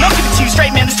playing, I'll give it to you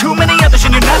straight, man. There's too many others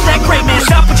and you're not that great, man.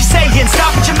 Stop what you're saying,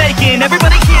 stop what you're making.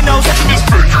 Everybody here knows that you're just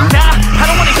fake. Nah, I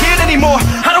don't wanna hear it anymore,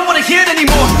 I don't wanna hear it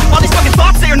anymore. All these fucking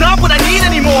thoughts, they are not what I need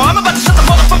anymore. I'm about to shut the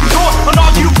motherfucking door on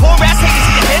all you poor ass haters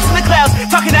with your heads in the clouds,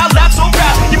 talking out loud so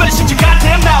proud. You better shut your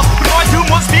goddamn mouth before I do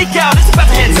more speak out. It's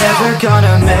about to head south. Never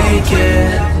gonna make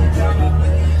it.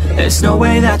 There's no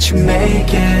way that you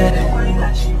make it.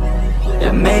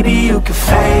 Yeah, maybe you could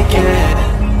fake it,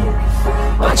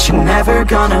 but you're never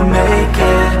gonna make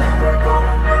it.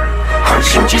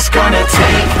 Aren't you just gonna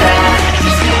take that?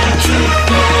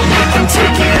 Make them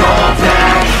take it all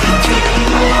back.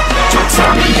 Don't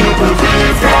tell me you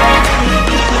believe that.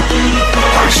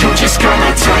 Aren't you just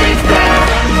gonna take that?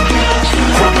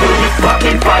 Or will you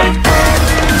fucking fight back?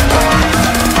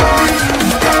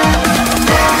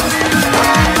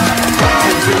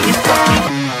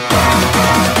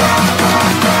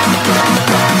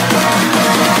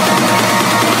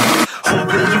 Or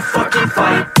will you fucking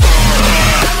fight?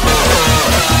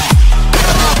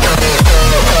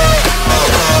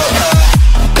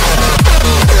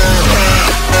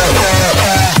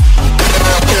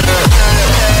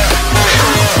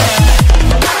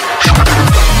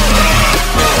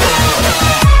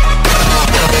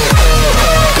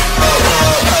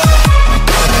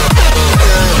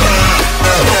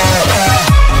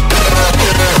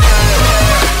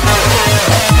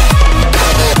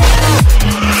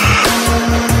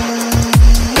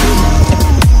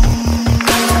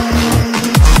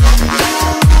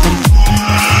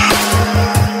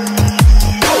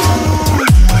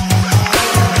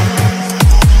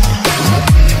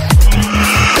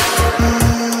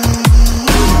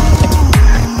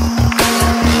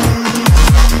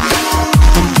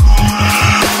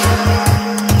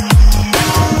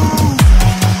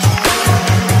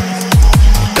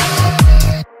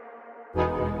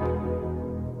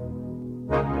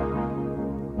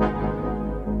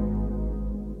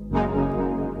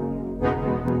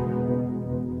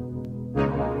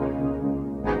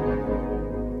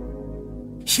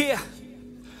 Yeah,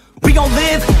 we gon'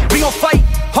 live, we gon' fight,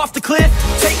 off the cliff,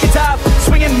 take a dive,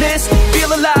 swing and miss, feel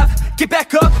alive, get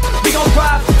back up, we gon'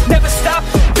 thrive, never stop,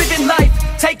 living life,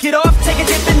 take it off, take a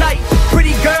dip at night,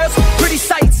 pretty girls, pretty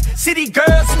sights, city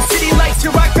girls and city lights,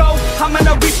 here I go, I'm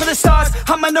gonna reach for the stars,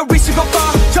 I'm gonna reach to go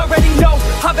far, you already know,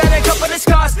 I've had a couple of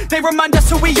scars, they remind us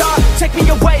who we are, take me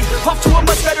away, off to a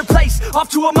much better place, off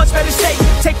to a much better state,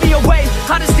 take me away,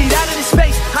 I just need out of this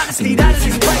space, I just need out of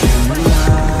this place.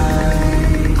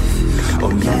 Oh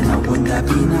yeah, now wouldn't that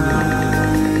be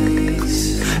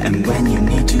nice? And when you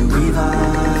need to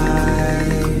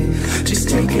revive, just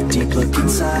take a deep look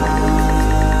inside.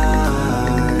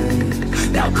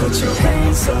 Now put your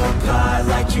hands up high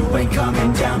like you ain't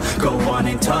coming down. Go on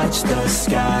and touch the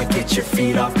sky, get your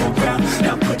feet off the ground.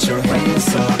 Now put your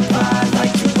hands up high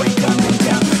like you ain't coming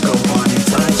down. Go on and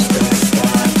touch the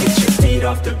sky, get your feet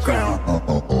off the ground.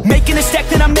 Making a stack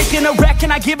that I'm making a wreck,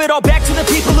 and I give it all back to the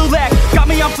people who lack. Got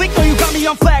me on fleek, no you got me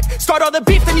on flack. Start all the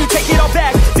beef, then you take it all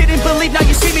back. Didn't believe, now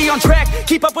you see me on track.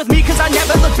 Keep up with me, cause I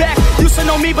never look back. Used to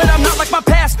know me, but I'm not like my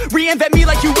past. Reinvent me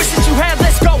like you wish that you had,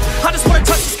 let's go. I just wanna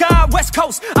touch the sky, West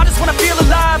Coast. I just wanna feel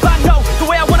alive, I know the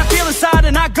way I wanna feel inside,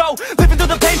 and I go living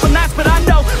through the painful nights, but I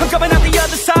know I'm coming out the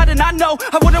other side, and I know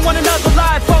I wouldn't want another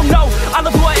life. Oh no, I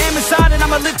love who I am inside, and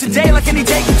I'ma live today like any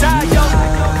day can die, yo.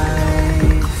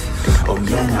 Oh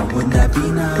yeah, now wouldn't that be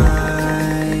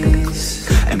nice?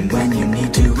 And when you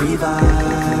need to revive,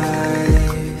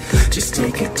 just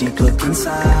take a deep look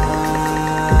inside.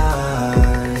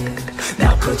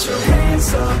 Now put your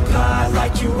hands up high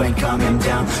like you ain't coming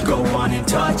down. Go on and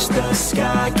touch the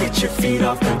sky, get your feet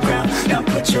off the ground. Now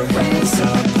put your hands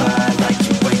up high like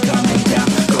you ain't coming down.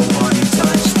 Go on and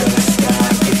touch the sky,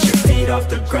 get your feet off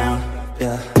the ground.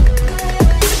 Yeah.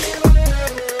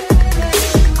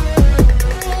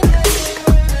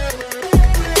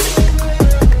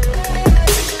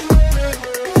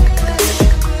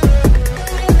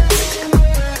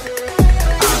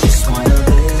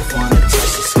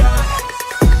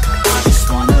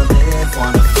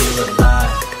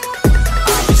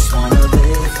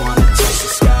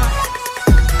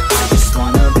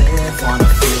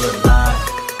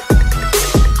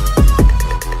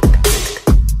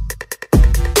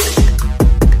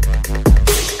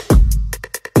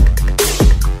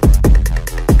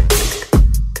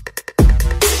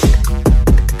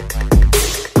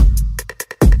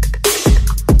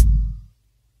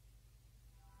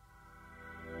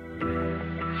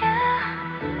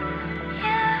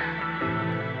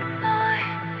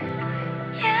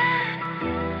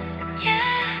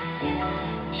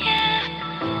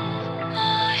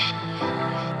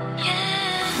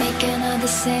 Making all the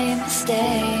same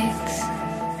mistakes,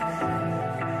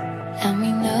 and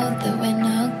we know that we're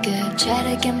no good. Try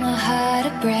to get my heart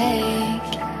to break,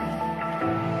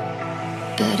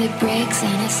 but it breaks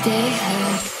and I stay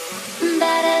hurt.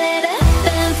 Battle it up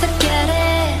and forget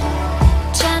it,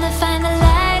 trying to find the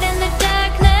light in the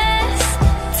darkness,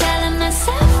 telling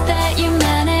myself that you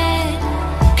meant it,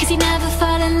 cause you never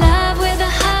fall in love with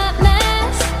a hot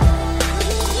mess.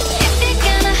 If you're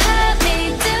gonna hurt me,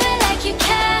 do it like you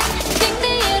can. Think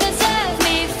that you deserve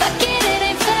me, fuck it, it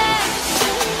ain't fair.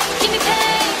 Give me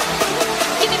pain,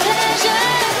 give me pleasure,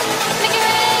 make it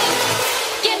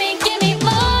rain. Give me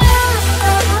more.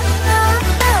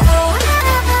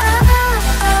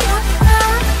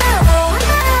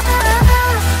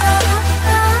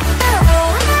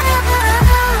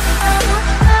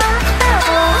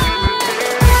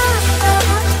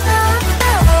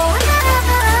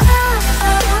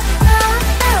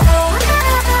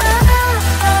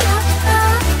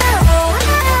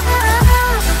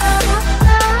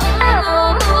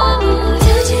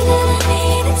 Told you that I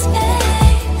needed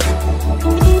space,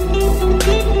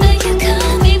 but you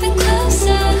come even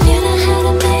closer. You know how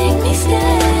to make me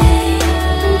stay.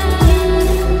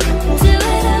 Do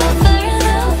it over and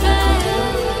over.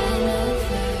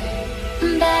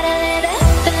 Battle it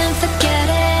up and forget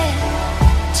it,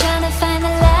 trying to find the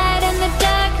light in the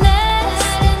darkness,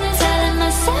 telling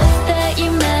myself that you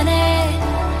meant it,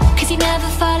 cause you never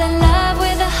fall in love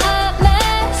with a hot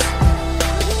mess.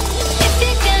 If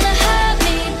you're gonna hurt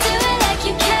me, do it like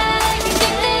you can.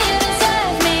 Think that you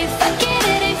deserve me, fuck it,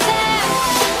 it ain't fair.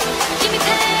 Give me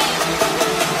pain,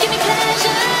 give me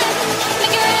pleasure,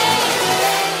 make it rain.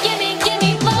 Give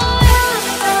me more.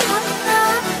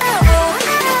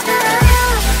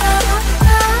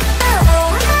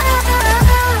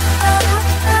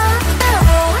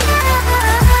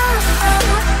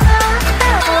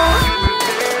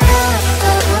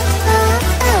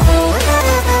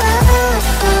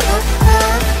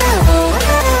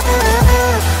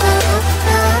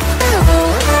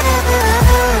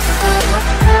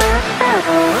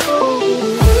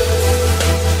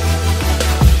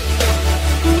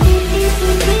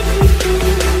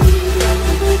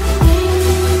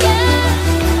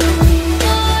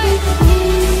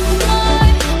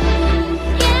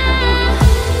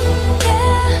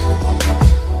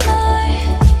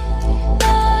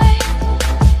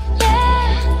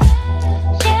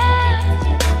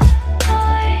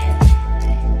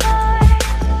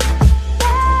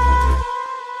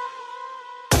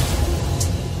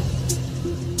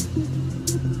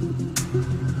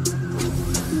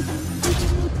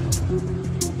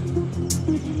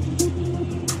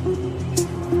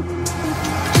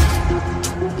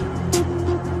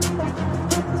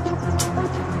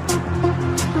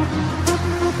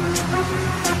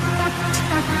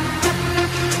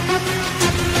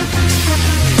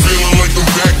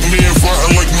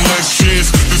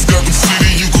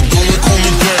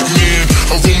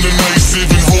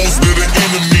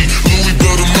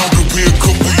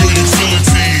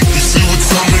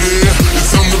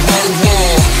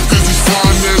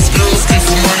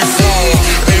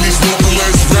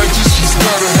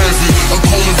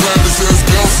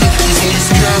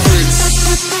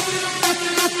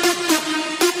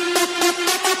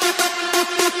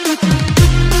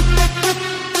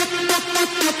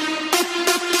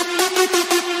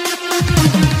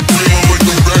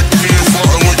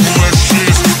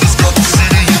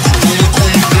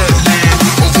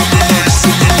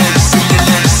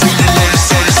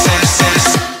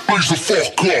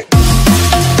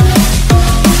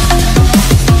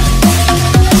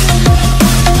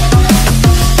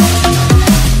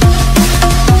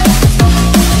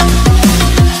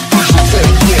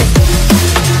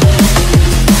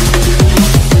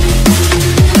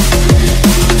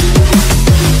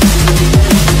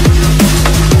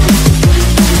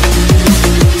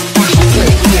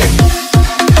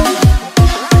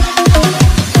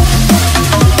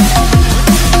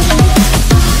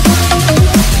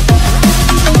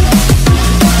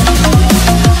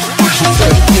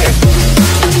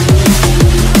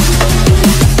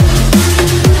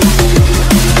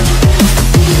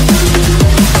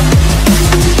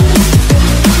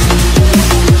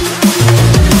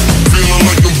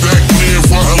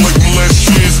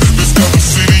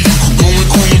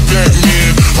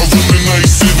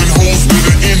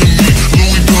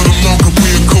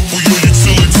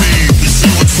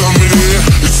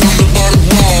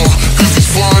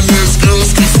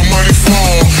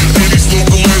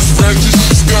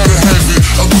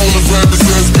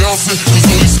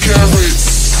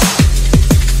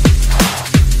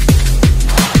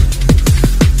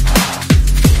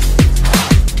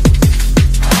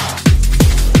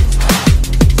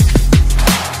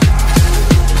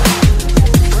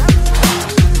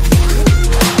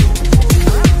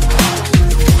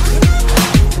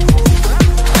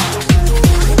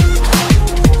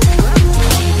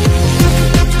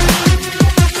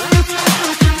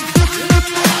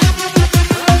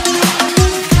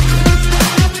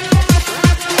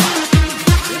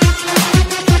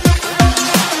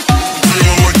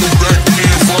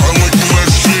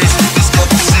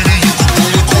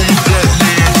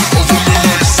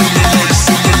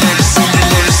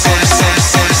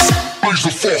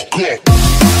 fuck up.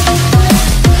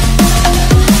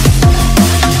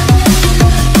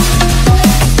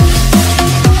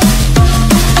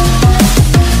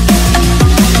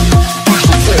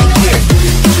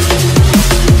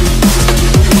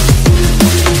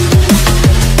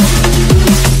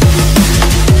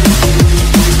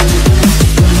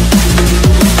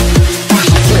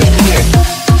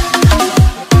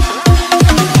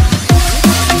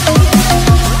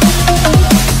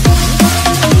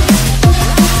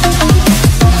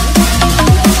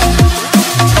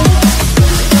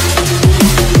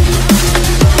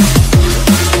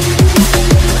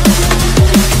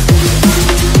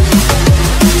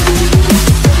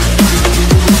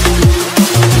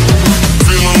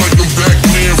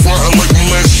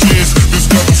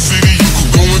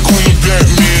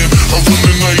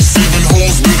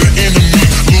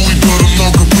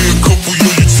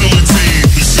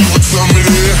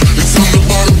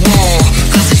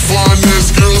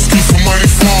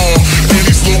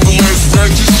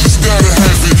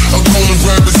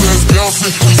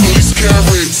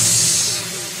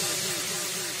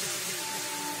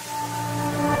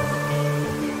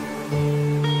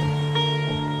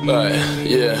 Alright,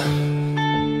 yeah.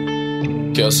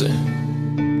 Kelsey.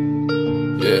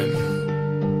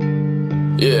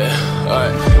 Yeah,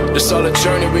 alright. This all a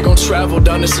journey, we gon' travel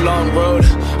down this long road.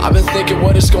 I've been thinking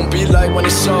what it's gon' be like when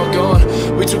it's all gone.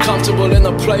 We too comfortable in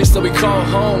the place that we call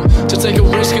home to take a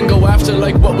risk and go after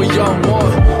like what we all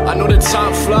want. I know that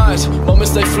time flies,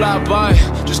 moments they fly by.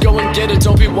 Just go and get it,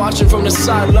 don't be watching from the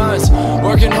sidelines.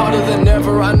 Working harder than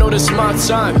ever, I know this my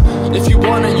time. If you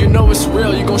want it, you know it's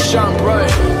real, you gon' shine bright.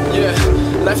 Yeah,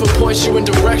 life will point you in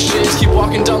directions. Keep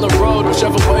walking down the road,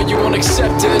 whichever way you gon'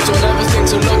 accept it. Don't ever think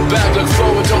to look back, look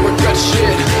forward, don't regret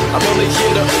shit. I'm only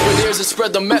here to open ears and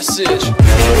spread the message.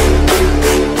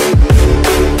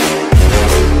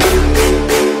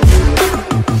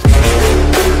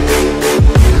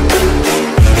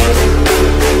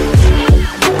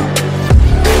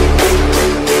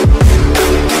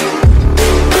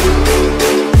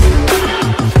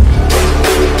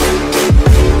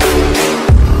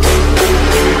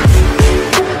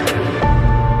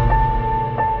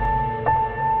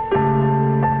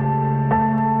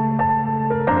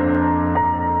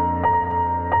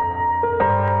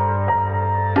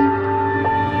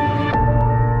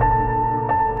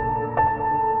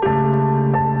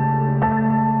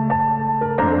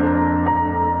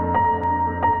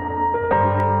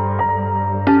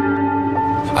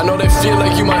 I know they feel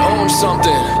like you might own something,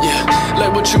 yeah.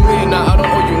 Like what you mean, now I don't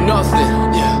owe you nothing,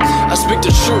 yeah. I speak the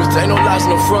truth, ain't no lies,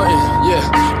 no frontin', yeah.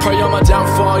 Pray on my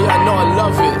downfall, yeah, I know I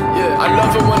love it, yeah. I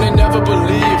love it when they never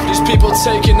believe. These people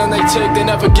taking and they take, they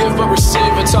never give but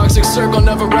receive. A toxic circle,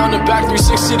 never round and back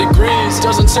 360 degrees.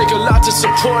 Doesn't take a lot to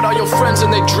support all your friends and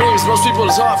their dreams. Most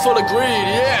people's heart full of greed,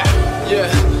 yeah.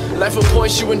 Life will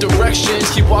point you in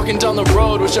directions. Keep walking down the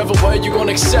road, whichever way you gon'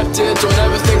 accept it. Don't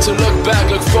ever think to look back,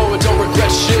 look forward, don't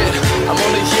regret shit. I'm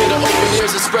only here to open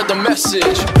ears and spread the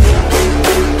message.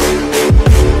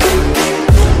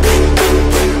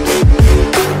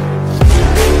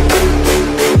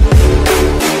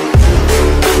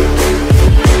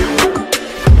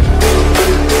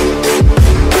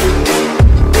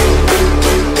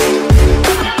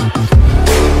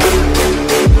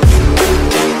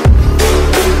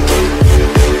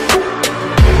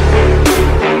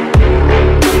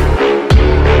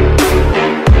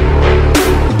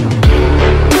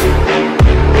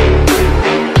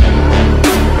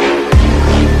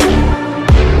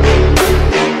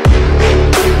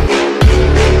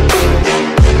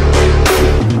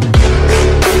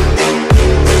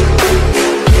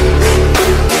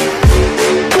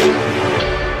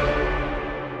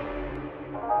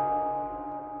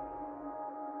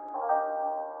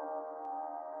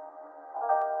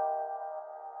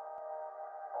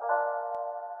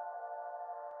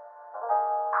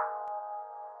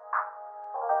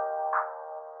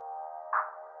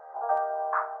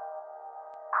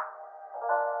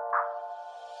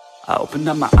 I open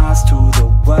up my eyes to the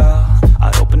world,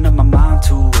 I open up my mind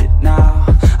to it now.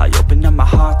 I open up my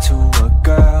heart to a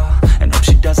girl, and hope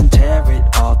she doesn't tear it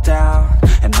all down.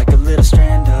 And like a little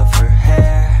strand of her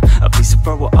hair, a piece of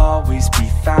her will always be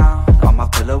found on my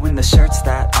pillow in the shirts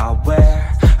that I wear.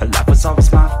 Her laugh was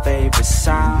always my favorite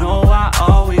sound. You know I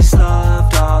always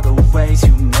loved all the ways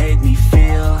you made me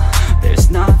feel. There's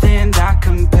nothing that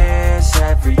compares,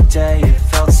 every day it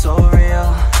felt so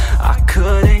real. I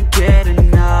couldn't get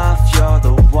enough, you're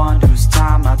the one whose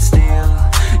time I'd steal.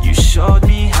 You showed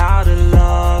me how to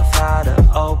love, how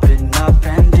to open up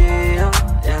and deal,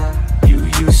 yeah. You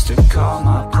used to call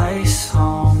my place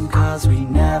home, cause we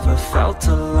never felt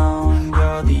alone.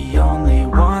 You're the only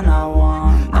one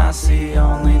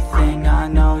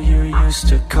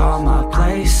call my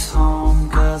place home,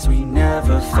 'cause we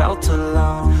never felt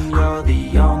alone. You're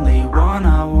the only one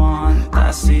I want,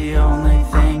 that's the only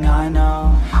thing I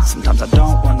know. Sometimes I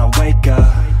don't wanna wake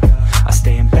up, I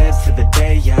stay in bed for the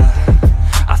day, yeah.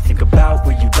 I think about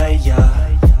where you lay, yeah,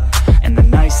 and the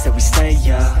nights that we stay,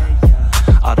 yeah.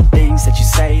 All the things that you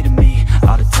say to me,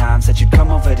 all the times that you come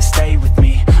over to stay with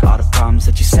me, all the problems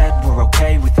that you said were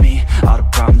okay with me, all the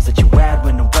problems that you had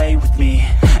went away with me.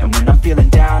 And when I'm feeling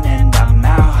down and I'm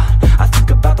out, I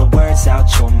think about the words out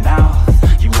your mouth.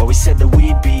 You always said that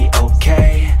we'd be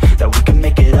okay, that we could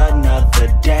make it another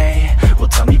day. Well,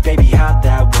 tell me, baby, how'd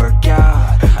that work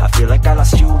out? I feel like I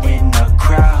lost you in a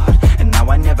crowd, and now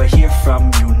I never hear from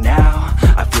you now.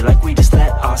 I feel like we just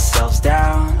let ourselves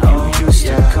down. You used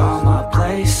to call my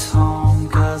place home,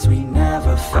 'cause we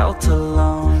never felt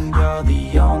alone. You're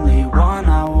the only one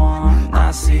I want,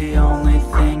 that's the only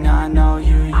thing I know.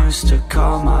 You used to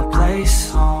call my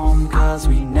place home, 'cause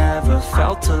we never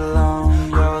felt alone.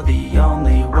 You're the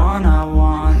only one I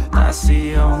want, that's the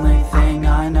only thing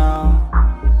I know.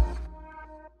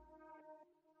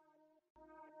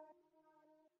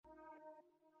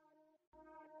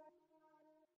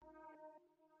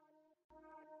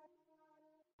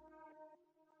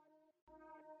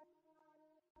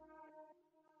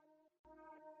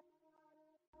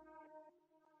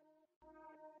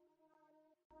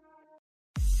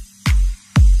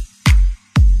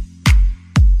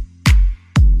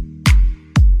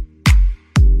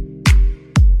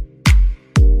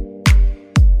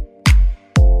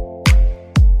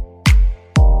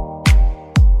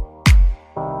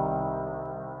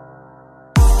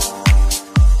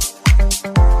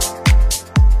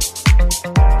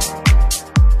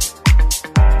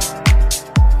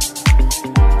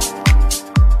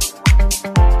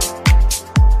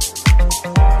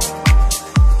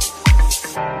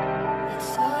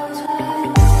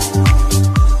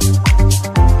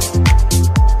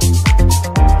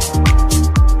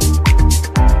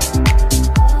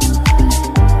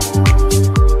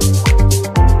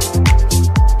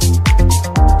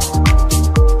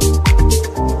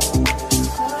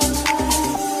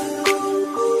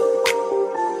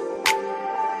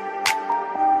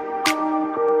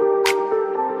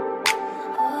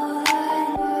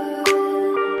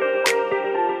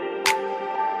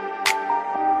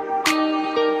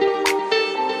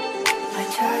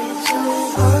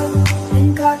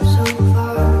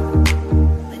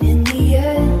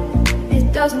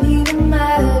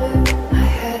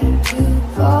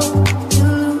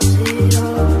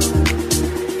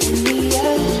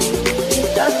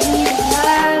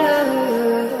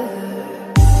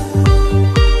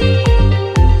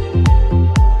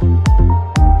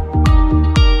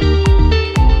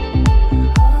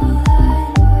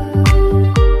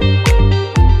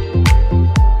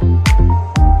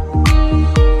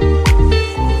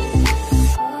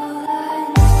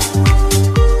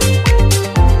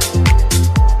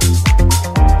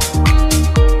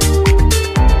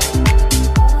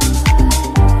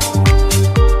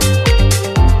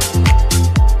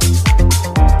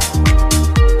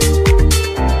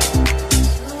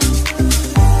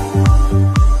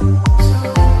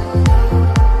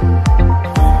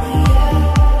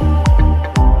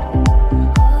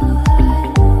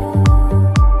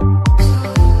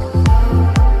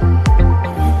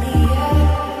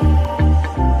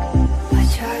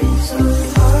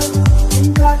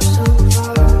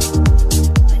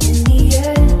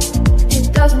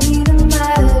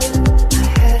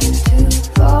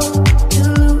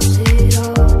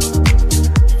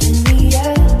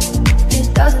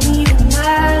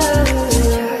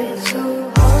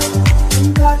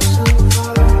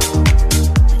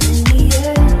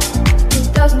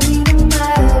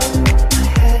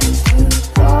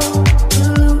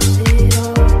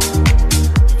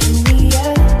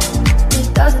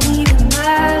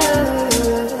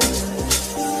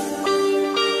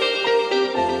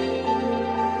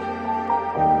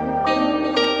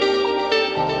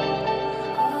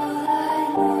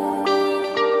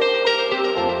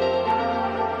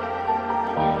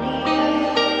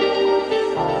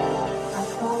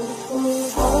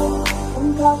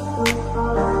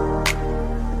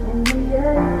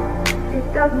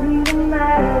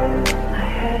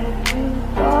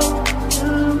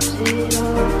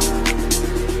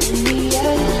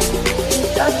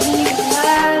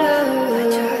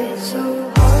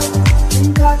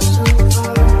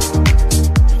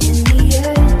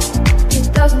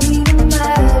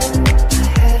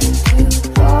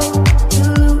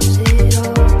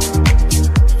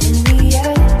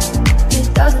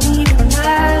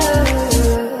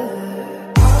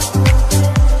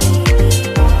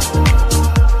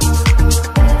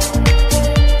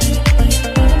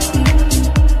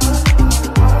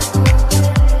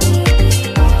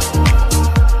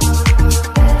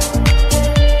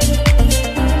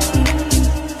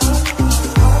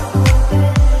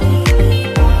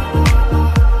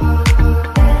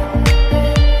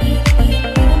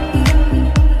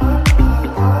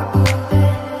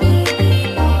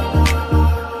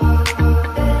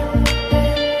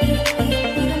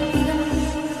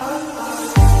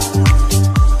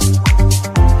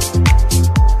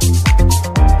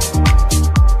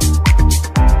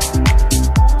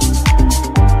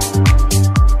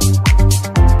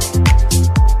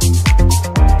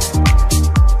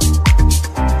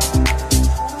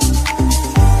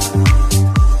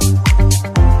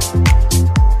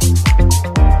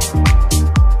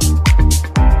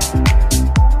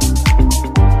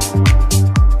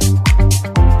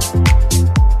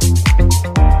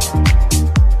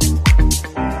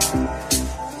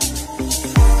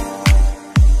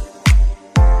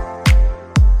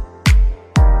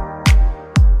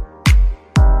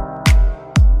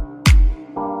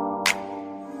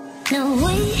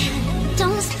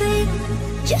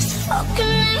 just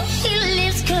fucking like he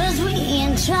lives, cause we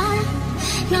ain't trying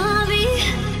to be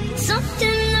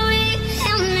something that we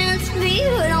ain't meant to be.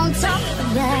 We don't talk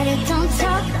about it, don't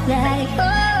talk about it, oh.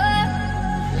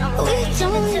 We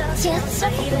don't just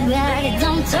talk about it,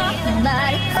 don't talk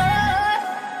about it, oh.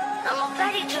 I'm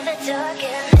ready to the dark,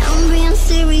 I'm being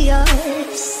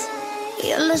serious.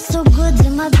 You look so good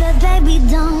in my bed, baby,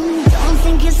 don't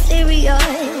think you're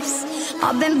serious.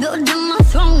 I've been building my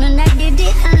throne and I did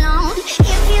it alone.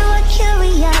 If you were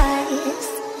curious,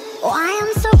 why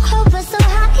I'm so cold but so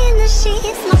hot in the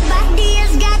sheets. My body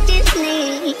has got its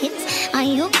needs, and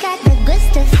you got the goods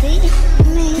to feed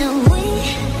me. No, we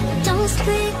don't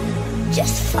speak,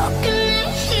 just fucking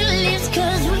like he lives,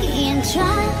 cause we ain't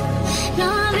trying to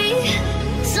be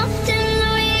something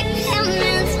that we ain't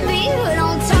meant to be. We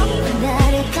don't talk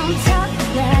about it, don't talk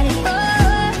about it, oh.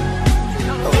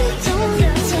 We don't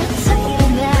just talk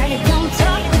about it, don't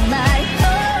talk about it,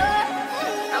 oh.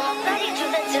 I'm ready to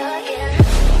the dark,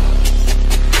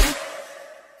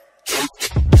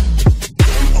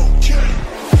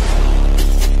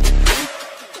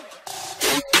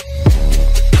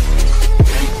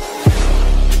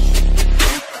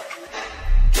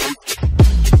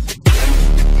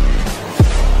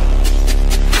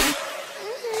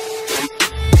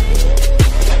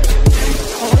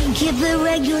 keep it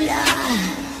regular,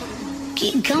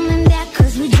 keep coming back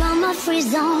cause we drama free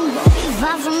zone, but we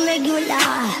far from regular.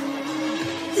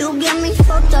 You get me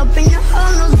fucked up in the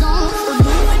hollow zone, so do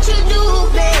what you do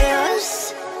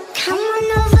best. Come on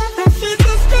over and feed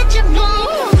this bitch a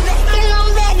bone. I'm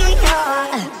begging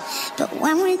hard, but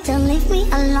when we done, leave me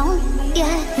alone.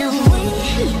 Yeah, no, we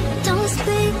don't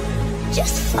speak,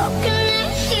 just fucking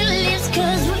like he lives,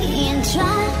 cause we ain't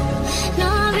trying to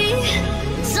be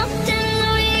something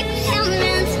that we ain't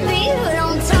meant to be. We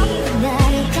don't talk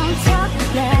about it, don't talk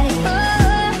about it, oh.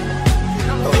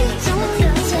 We don't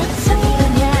just talk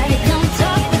about it, don't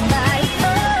talk about it, oh.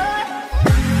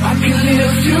 I can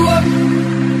lift you up,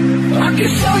 I can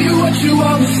show you what you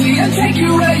wanna see, and take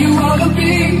you where you wanna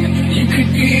be. You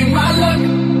could be my luck,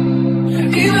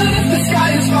 even if the sky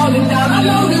is falling down. I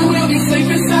know that we'll be safe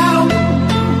and sound.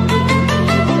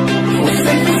 We're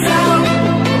safe and sound.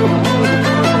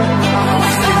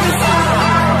 We're safe and sound.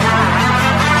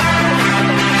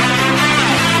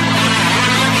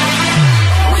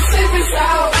 We're safe and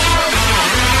sound.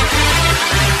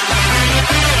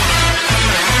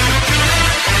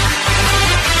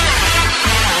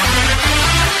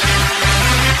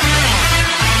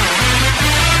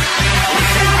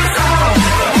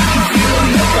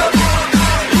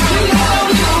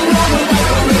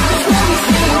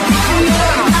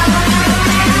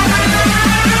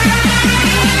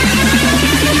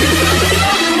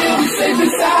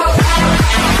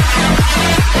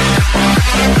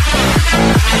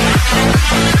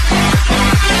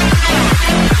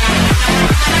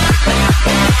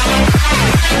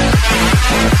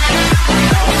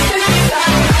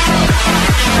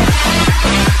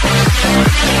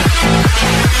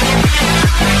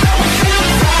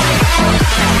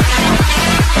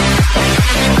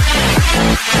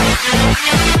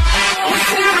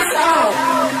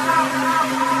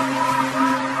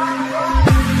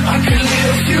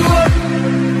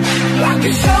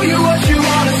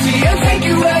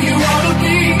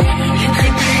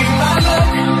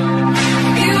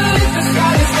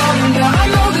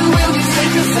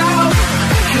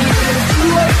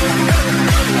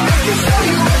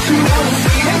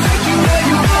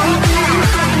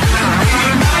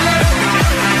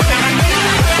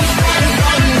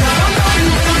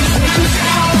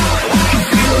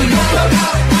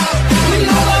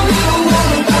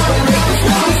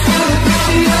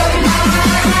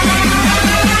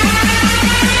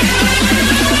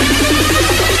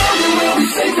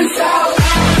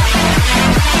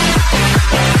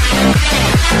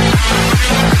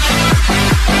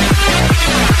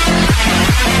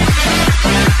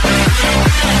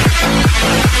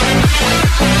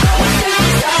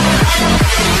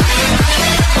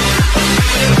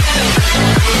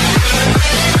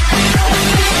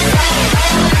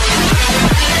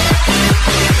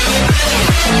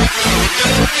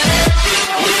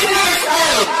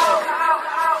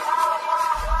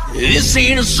 This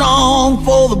ain't a song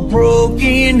for the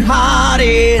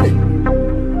broken-hearted,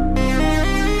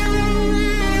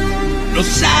 no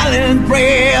silent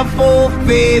prayer for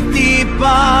faith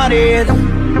departed.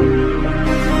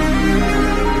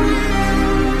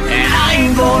 And I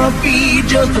ain't gonna be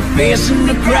just a face in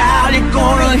the crowd. You're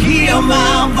gonna hear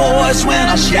my voice when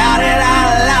I shout it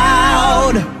out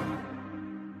loud.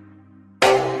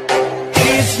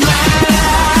 It's my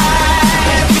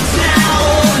life, it's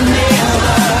now or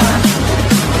never.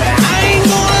 I ain't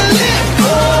gonna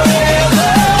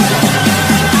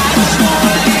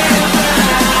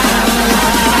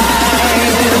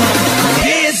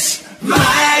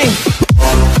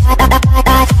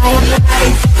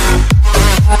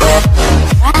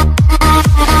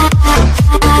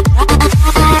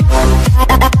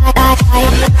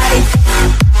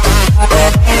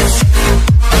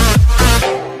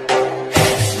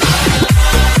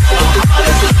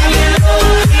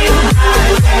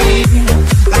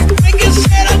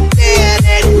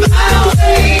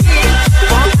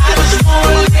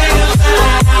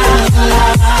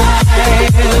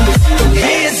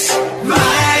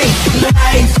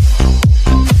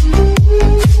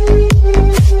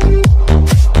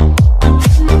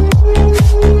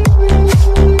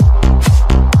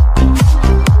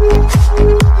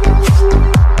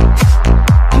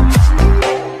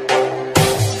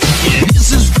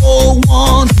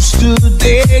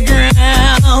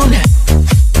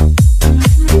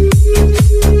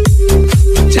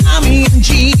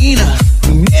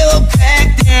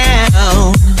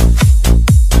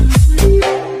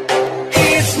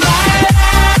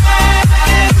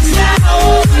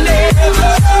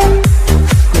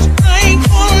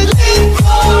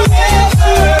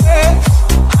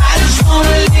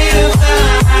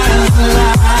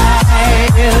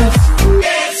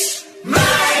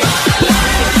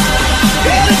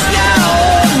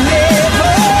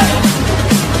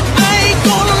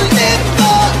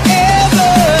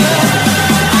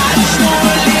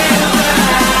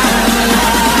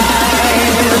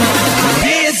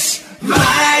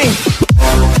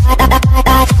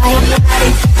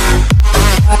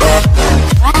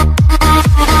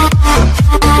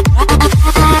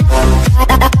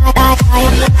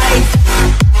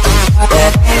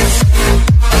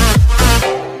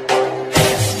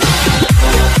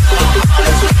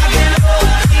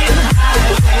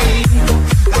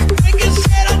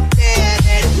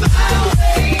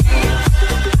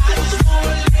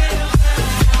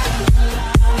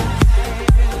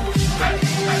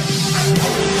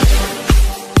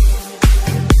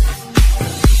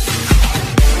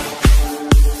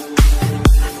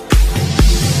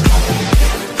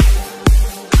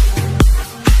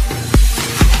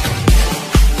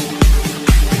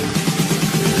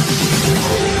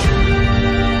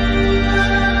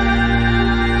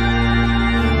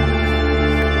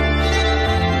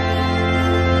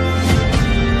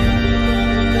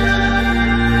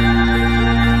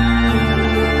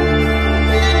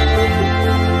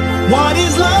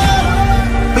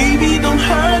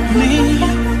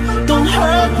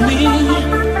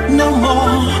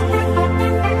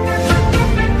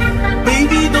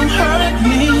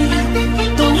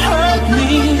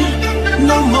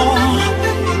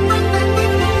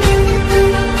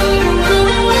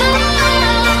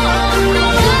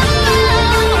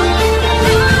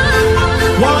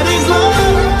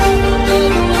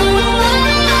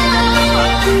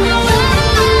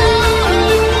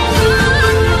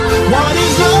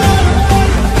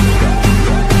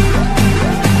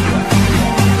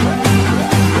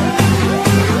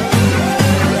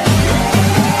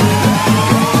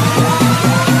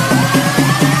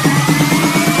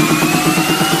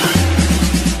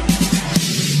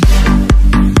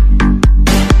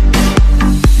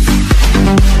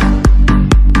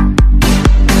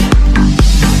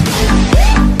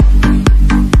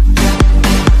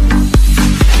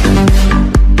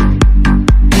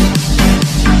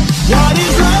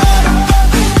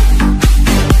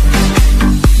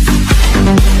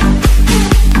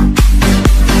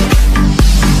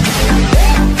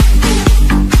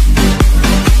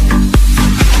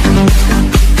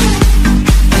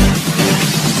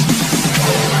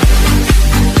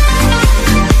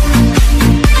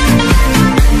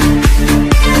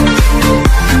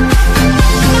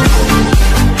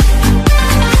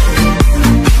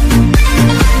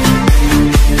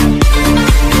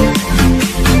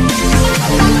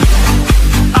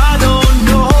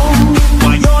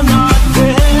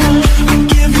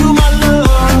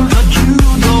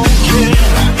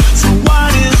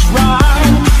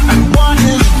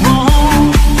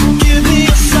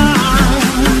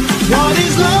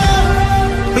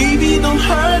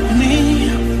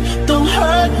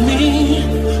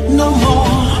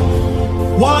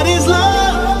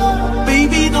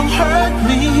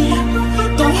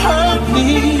hurt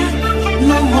me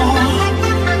no more.